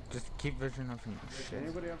 Just keep vision of him. Shit.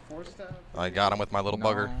 Anybody have 4-stab? I got him with my little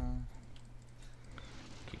bugger. No.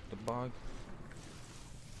 Keep the bug.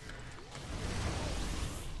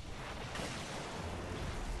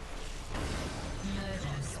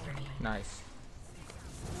 Nice.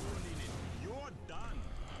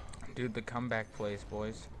 Dude, the comeback plays,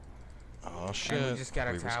 boys. Oh shit. And we just got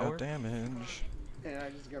a Weaver's tower. got damage. And I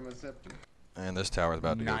just got my scepter. And this tower's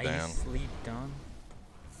about to go down. Nicely done.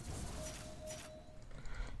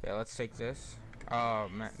 Yeah, let's take this. Oh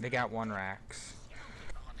man, they got 1 Rax.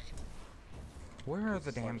 Where are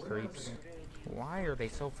the damn creeps? Why are they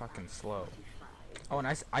so fucking slow? Oh, and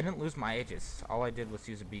I didn't lose my Aegis. All I did was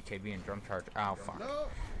use a BKB and drum charge. Oh, fuck. No!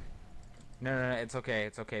 No, it's okay.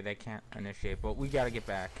 It's okay. They can't initiate, but we gotta get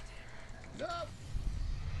back. No!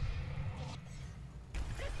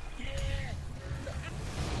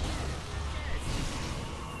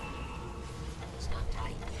 It's not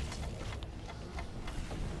time.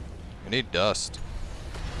 We need dust.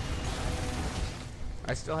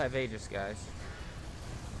 I still have Aegis, guys.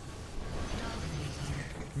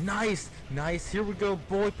 Nice! Nice! Here we go,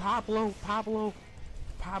 boy! Pablo!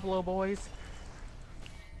 Boys!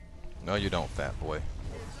 No, you don't, fat boy.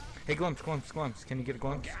 Hey, Glimpse! Can you get a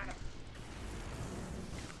glimpse?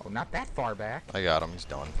 Oh, not that far back. I got him. He's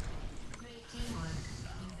done.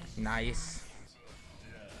 Nice.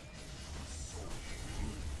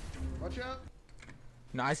 Watch out!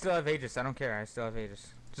 No, I still have Aegis. I don't care. I still have Aegis.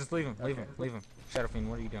 Just leave him. Leave him. Shadow Fiend,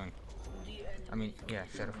 what are you doing? I mean, yeah,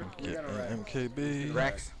 Shadow Fiend. We Get got a Rax. MKB.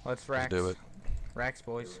 Rax. Let's Rax. do it. Rax,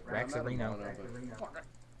 boys. Rax I'm out of Arena. mana, but fuck it.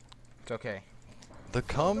 It's okay. The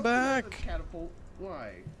comeback. Catapult.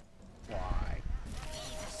 Why? Why?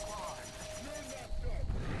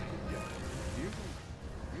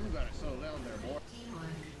 You gotta settle down there, boy.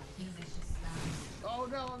 Oh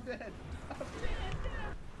no, I'm dead.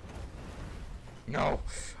 No!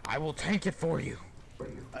 I will tank it for you!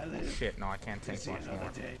 I live. Shit, no, I can't tank See much another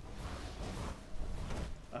more. day.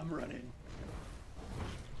 I'm running.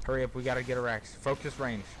 Hurry up, we gotta get a Rax. Focus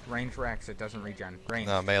range. Range Rax, it doesn't regen. Range.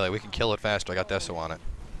 No, melee. We can kill it faster. I got Deso on it.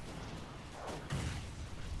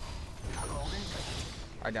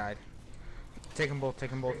 I died. Take them both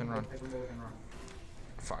and run.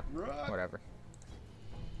 Fuck. Run. Whatever.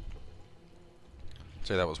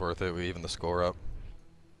 Say that was worth it. We evened the score up.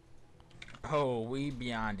 Oh, we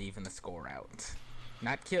beyond even the score out.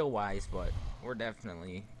 Not kill wise, but we're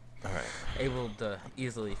definitely Alright. able to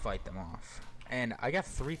easily fight them off. And I got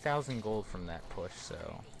 3,000 gold from that push,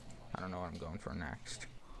 so I don't know what I'm going for next.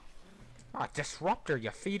 Ah, Disruptor, you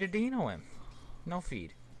feed a Dino him. No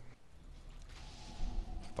feed.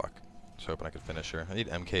 Fuck. Just hoping I could finish her. I need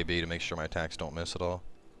MKB to make sure my attacks don't miss at all.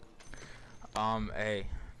 Hey,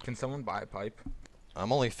 can someone buy a pipe?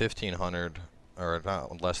 I'm only 1,500, or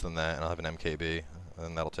not less than that, and I'll have an MKB,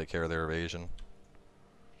 and that'll take care of their evasion.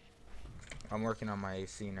 I'm working on my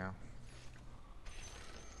AC now.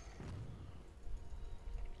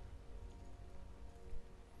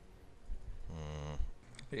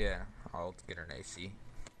 Yeah, I'll get an AC.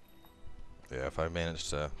 Yeah, if I manage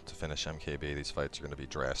to finish MKB, these fights are going to be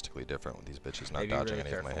drastically different with these bitches not Hey, be dodging really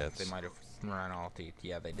any of my careful. hits. They might have run ulti.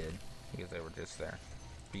 Yeah, they did. Because they were just there.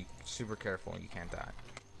 Be super careful, you can't die.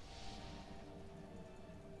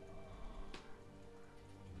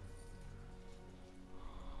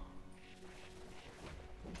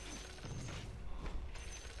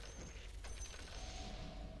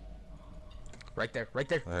 Right there, right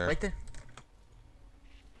there, There. right there.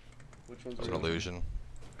 Which one's It's an real? illusion.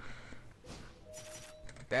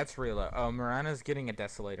 That's real. Oh, Mirana's getting a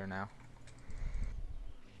Desolator now.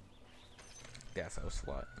 Deso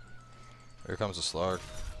slut. Here comes the Slark.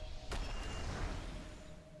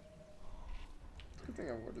 Good thing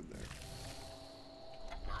I worded there.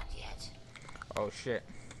 Not yet. Oh shit.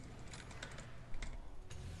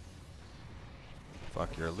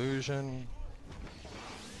 Fuck your illusion.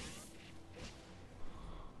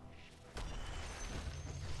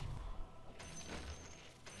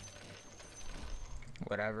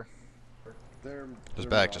 Whatever. Just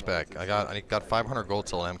back. I got 500 gold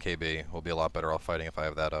till MKB. We'll be a lot better off fighting if I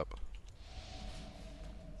have that up.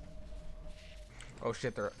 Oh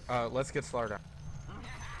shit, they're let's get Slarda.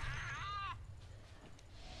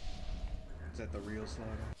 Is that the real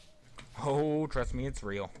slaughter? Oh, trust me, it's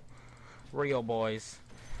real. Real, boys.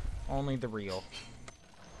 Only the real.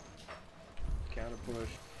 Counter push.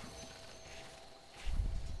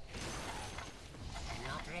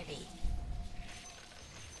 Not ready.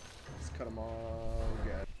 Let's cut them all.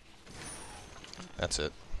 We got it. That's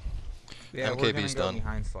it. Yeah, we're gonna MKB's go done.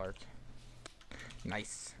 behind Slark.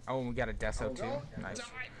 Nice. Oh, and we got a Deso too. Nice.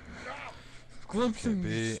 Glimpsing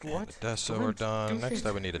MKB and what? Deso are done. Next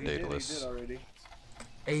up we need a He did Daedalus. already.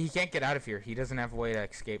 Hey, he can't get out of here. He doesn't have a way to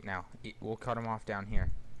escape now. We'll cut him off down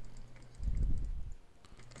here.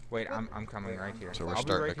 Wait, I'm coming right here. So we're I'll be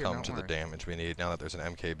starting right to here, come don't to the worry. damage we need now that there's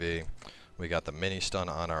an MKB. We got the mini stun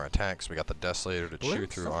on our attacks. We got the Desolator to chew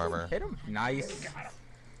Glimpse, through something, armor. Hit him. Nice.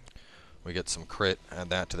 We get some crit, add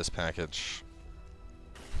that to this package,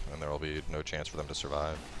 and there will be no chance for them to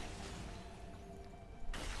survive.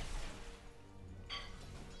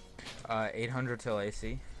 800 till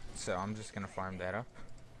AC, so I'm just gonna farm that up.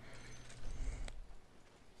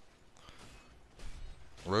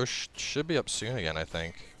 Roche should be up soon again, I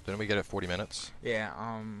think. Didn't we get it 40 minutes? Yeah,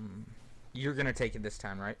 you're gonna take it this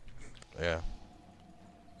time, right? Yeah.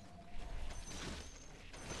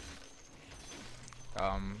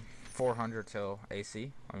 400 till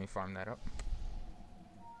AC. Let me farm that up.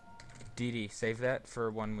 DD, save that for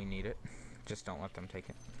when we need it. Just don't let them take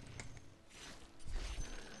it.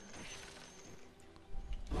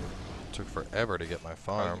 Took forever to get my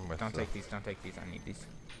farm. With Don't take these. Don't take these. I need these.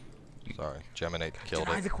 Sorry, Geminate killed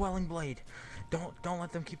Deny it. the quelling blade. Don't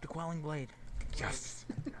let them keep the quelling blade. Yes.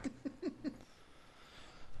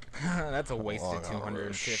 That's a wasted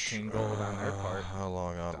 215 gold on their part. How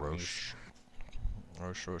long on Dummies.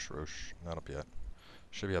 Roche? Roche. Not up yet.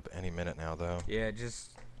 Should be up any minute now, though. Yeah,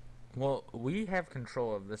 just... Well, we have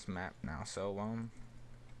control of this map now, so,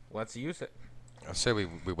 let's use it. I say we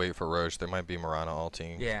wait for Roche. There might be Mirana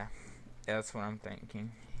ulting. Yeah, that's what I'm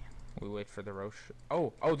thinking. We wait for the Roche.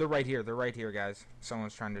 Oh, they're right here. They're right here, guys.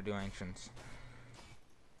 Someone's trying to do Ancients.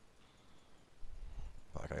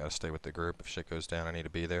 Like, I gotta stay with the group. If shit goes down, I need to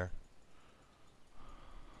be there.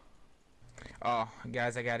 Oh,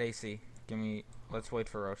 guys, I got AC. Let's wait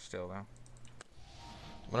for Roche still, though.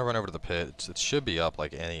 I'm gonna run over to the pit. It should be up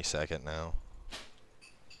like any second now.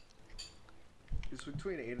 It's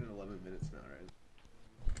between 8 and 11 minutes now, right?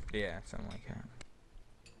 Yeah, something like that.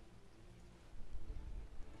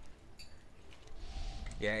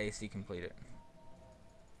 Yeah, AC completed.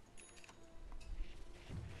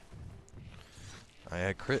 I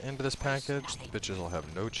add crit into this package. The bitches will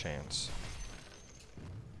have no chance.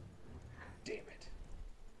 Damn it.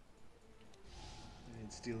 I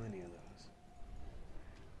didn't steal any of those.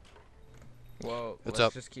 Well, It's let's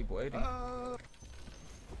up. just keep waiting.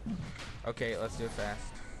 Okay, let's do it fast.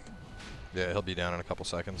 Yeah, he'll be down in a couple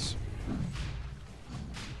seconds.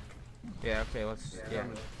 Yeah, okay, let's... Yeah.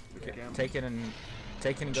 Okay, take it and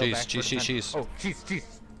go Cheese, back. cheese, for cheese, defense. cheese. Oh,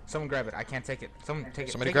 cheese. Someone grab it. I can't take it. Someone take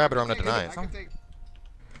it. Somebody take grab it or I'm I gonna can deny take it. I can take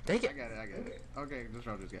Take I it. got it. Okay, this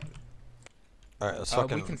round just got it. Alright, let's We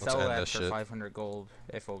fucking can let's sell end that this for shit. 500 gold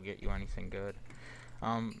if it'll get you anything good.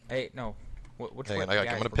 Hey, no. Which Hang way? on, Guys, I'm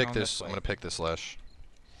gonna we're pick going this. way. I'm gonna pick this Lesh.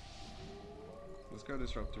 Let's go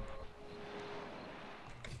Disruptor.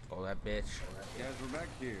 Oh, that bitch. Guys, we're back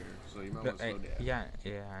here, so you might want to Hey, slow down.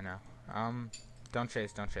 yeah, I know. Don't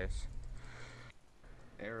chase.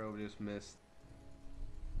 Arrow just missed.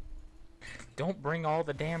 Don't bring all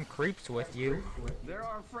the damn creeps with you. There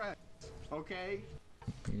are friends, okay?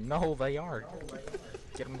 No, they are.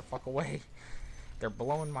 Get them the fuck away. They're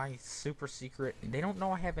blowing my super secret. They don't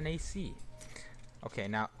know I have an AC. Okay,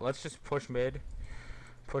 now let's just push mid,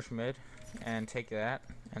 and take that,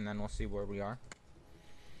 and then we'll see where we are.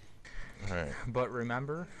 Alright, But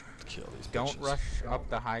remember, kill these don't bitches. rush up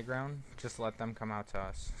the high ground. Just let them come out to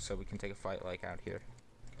us, so we can take a fight like out here.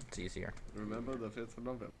 It's easier. Remember the 5th of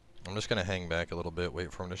November. I'm just gonna hang back a little bit,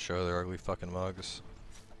 wait for them to show their ugly fucking mugs.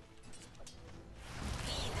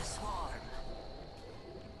 The swarm.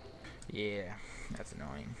 Yeah, that's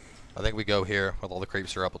annoying. I think we go here while all the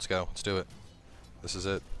creeps are up. Let's go. Let's do it. This is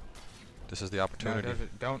it. This is the No, opportunity.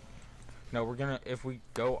 don't. No, we're gonna. If we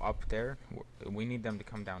go up there, we need them to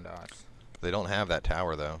come down to us. They don't have that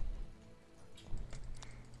tower though.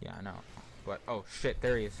 Yeah, I know. But oh shit,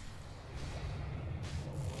 there he is.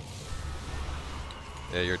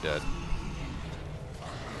 Yeah, you're dead.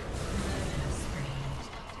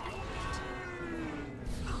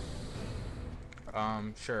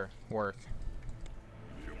 Sure, worth.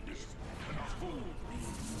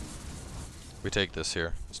 We take this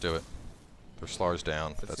here. Let's do it. Their Slar's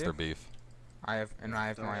down. Let's That's do their it. beef. I have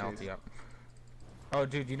my Don't ulti up. Oh,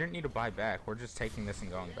 dude, you didn't need to buy back. We're just taking this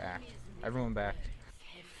and going back. Everyone back.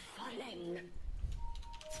 Fallen.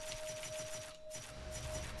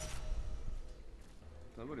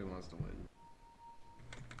 Somebody wants to win.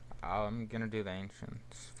 I'm gonna do the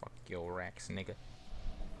ancients. Fuck your Rex, nigga.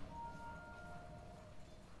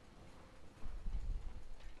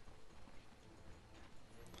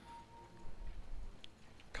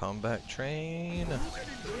 Comeback train.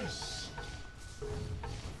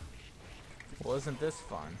 Wasn't this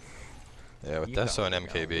fun? Yeah, with You Deso thought and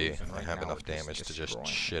we were MKB, losing. I Right have now enough we're just damage to just destroying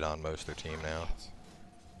shit on most of their team now.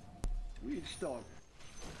 We each stop.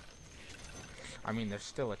 I mean, there's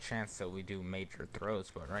still a chance that we do major throws,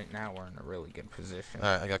 but right now we're in a really good position.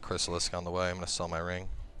 Alright, I got Chrysalisk on the way. I'm gonna sell my ring.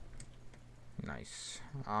 Nice.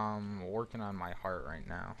 Working on my heart right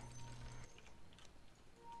now.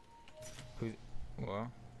 Who's?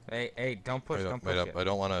 Well, hey, don't push, Wait don't up, push wait up. it. I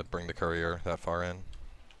don't want to bring the courier that far in.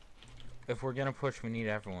 If we're gonna push, we need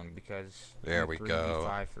everyone because There we go.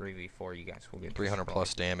 3v5, 3v4, you guys will get 300 destroyed.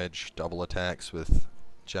 plus damage, double attacks with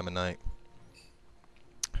Gemini.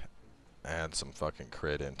 Add some fucking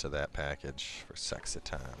crit into that package for sexy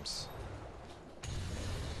times.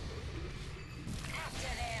 After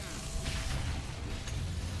them.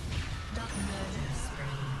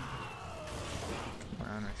 We're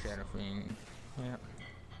on a Shadow Fiend. Yep.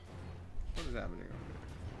 What is happening over there?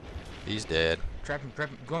 He's dead. Trap him,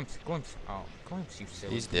 glimpse. Oh, glimpse, you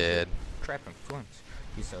silly. He's dead. Trap him, glimpse.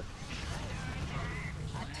 You so.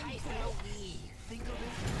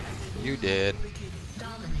 You did.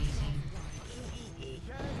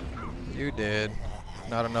 You did.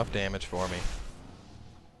 Not enough damage for me.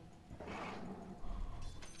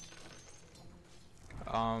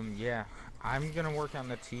 Yeah. I'm gonna work on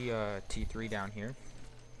the T3 down here.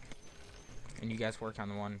 And you guys work on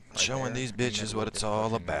the one right Showing there, these and then bitches we'll what it's just all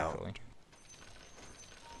push in about. naturally.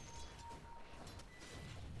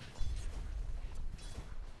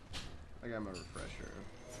 I got my refresher.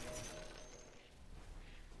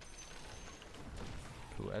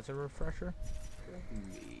 Who has a refresher?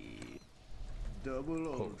 Me. Double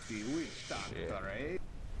Oh, OT witch shit. doctor, eh?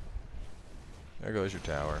 There goes your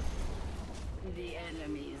tower. The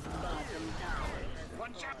enemy's bottom tower has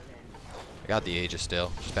fallen. I got the Aegis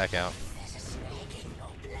still. Just back out.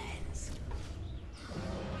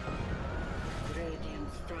 Radiant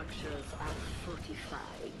structures are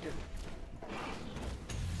fortified.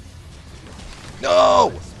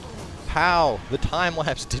 No! How? The time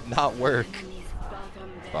lapse did not work. Enemy's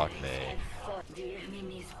bottom Fuck barracks me. have fought. The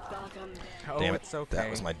enemy's bottom Oh, Damn it. it's okay. That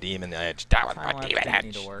was my demon edge. That was Time my lapse demon didn't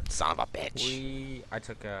need edge. to work. Son of a bitch. I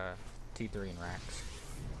took a T3 in racks.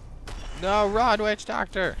 No, run, witch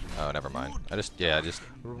doctor. Oh, never mind. I just.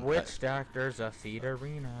 Witch doctor's a feed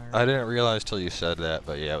arena. I didn't realize till you said that,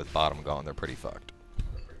 but yeah, with bottom gone, they're pretty fucked.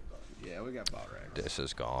 Yeah, we got bot racks. This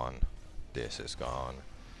is gone. This is gone.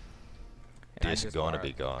 And I This is just going to bought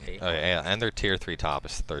be gone. a Oh yeah, and their tier 3 top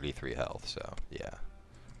is 33 health, so yeah.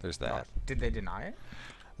 There's Oh, that. did they deny it?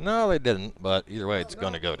 No, they didn't, but either way, it's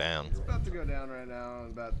going to go down. It's about to go down right now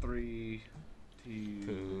in about 3,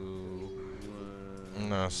 2, 1.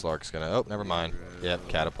 No, Slark's gonna. Oh, never mind. Yep,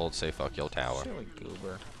 catapult, say fuck your tower. Silly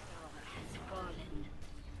goober. has fallen.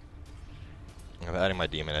 I'm adding my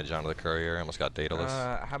demon edge onto the courier. I almost got dataless.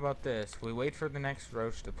 How about this? We wait for the next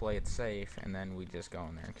roach to play it safe, and then we just go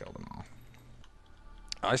in there and kill them all.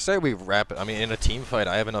 I say we wrap it. I mean, in a team fight,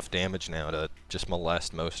 I have enough damage now to just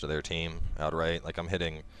molest most of their team outright. Like, I'm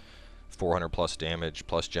hitting 400 plus damage,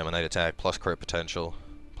 plus Gemini attack, plus crit potential,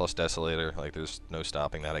 plus Desolator. Like, there's no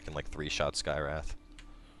stopping that. I can, like, 3-shot Skywrath.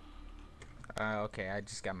 Okay, I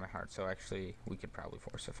just got my heart, so actually, we could probably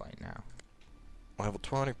force a fight now. Level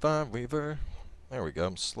 25, Weaver. There we go.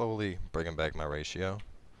 I'm slowly bringing back my ratio.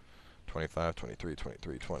 25, 23,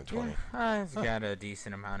 23, 20, 20. I've got a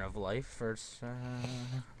decent amount of life first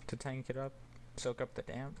to tank it up, soak up the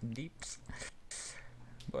damn deeps.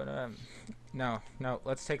 But no,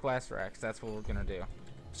 let's take last racks. That's what we're gonna do.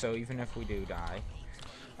 So even if we do die,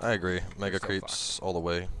 I agree. Mega so creeps all the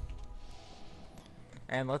way.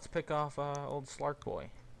 and let's pick off old Slark boy.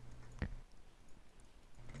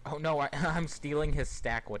 Oh no, I'm stealing his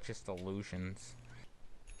stack with just illusions.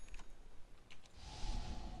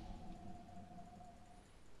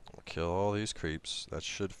 Kill all these creeps. That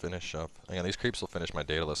should finish up. Hang on, these creeps will finish my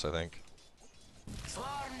dataless, I think. Swarm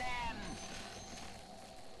them.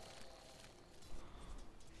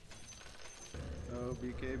 Oh,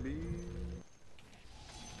 BKB.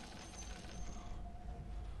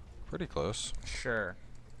 Pretty close. Sure,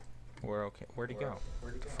 we're okay. Where'd he go?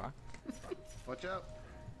 Where'd he go? Fuck. Watch out.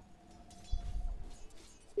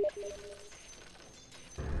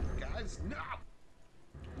 Guys, no!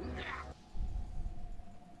 No!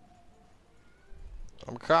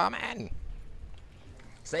 I'm coming!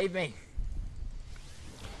 Save me!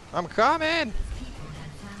 I'm coming!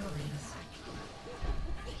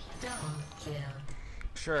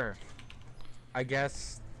 Sure. I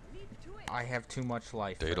guess I have too much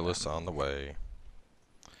life. for Dataless them. on the way.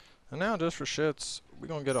 And now, just for shits, we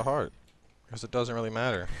gonna get a heart. Because it doesn't really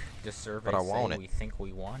matter. Just survey But I say want it. we think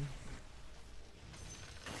we won.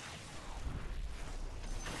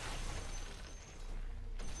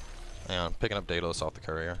 Hang on, picking up dataless off the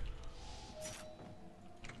courier.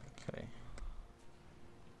 Okay.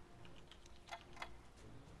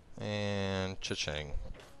 And cha-ching.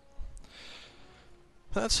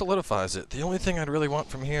 That solidifies it. The only thing I'd really want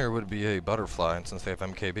from here would be a butterfly, and since they have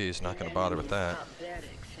MKBs, not gonna bother with that. Top barracks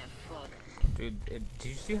have fallen. Dude, did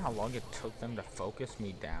you see how long it took them to focus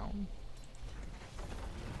me down?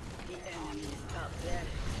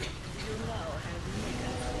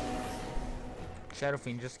 Shadow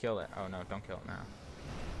Fiend, just kill it. Oh no, don't kill it now.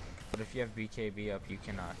 But if you have BKB up, you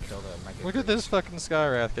can kill the Mega Look at Creep. this fucking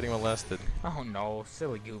Skywrath getting molested. Oh no,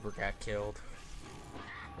 silly Goober got killed.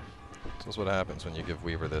 This is what happens when you give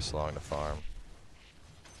Weaver this long to farm.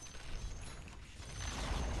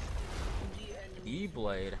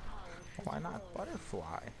 E-Blade. Why not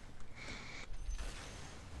Butterfly?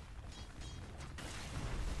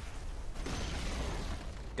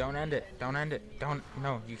 Don't end it. Don't end it. Don't.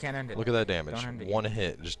 No, you can't end it. Look at that damage. Don't end it. One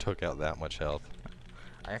hit just took out that much health.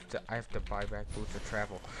 I have to buy back boots of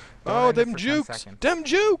travel. Don't Oh, end it them for 10 jukes! seconds. Them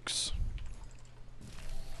jukes!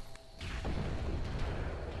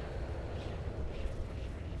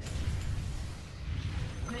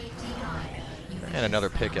 And another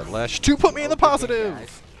pick at Lesh to put me in the positive!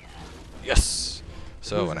 Guys. Yes!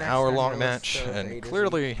 So Who's an next hour-long on your match, list of A and to Z?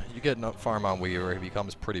 clearly you get enough farm on Weaver, he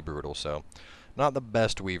becomes pretty brutal, so not the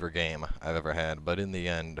best Weaver game I've ever had, but in the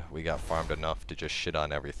end, we got farmed enough to just shit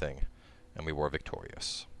on everything, and we were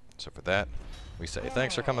victorious. So for that, we say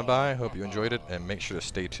thanks for coming by, hope you enjoyed it, and make sure to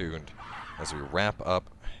stay tuned as we wrap up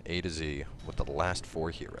A to Z with the last 4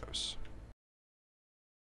 heroes.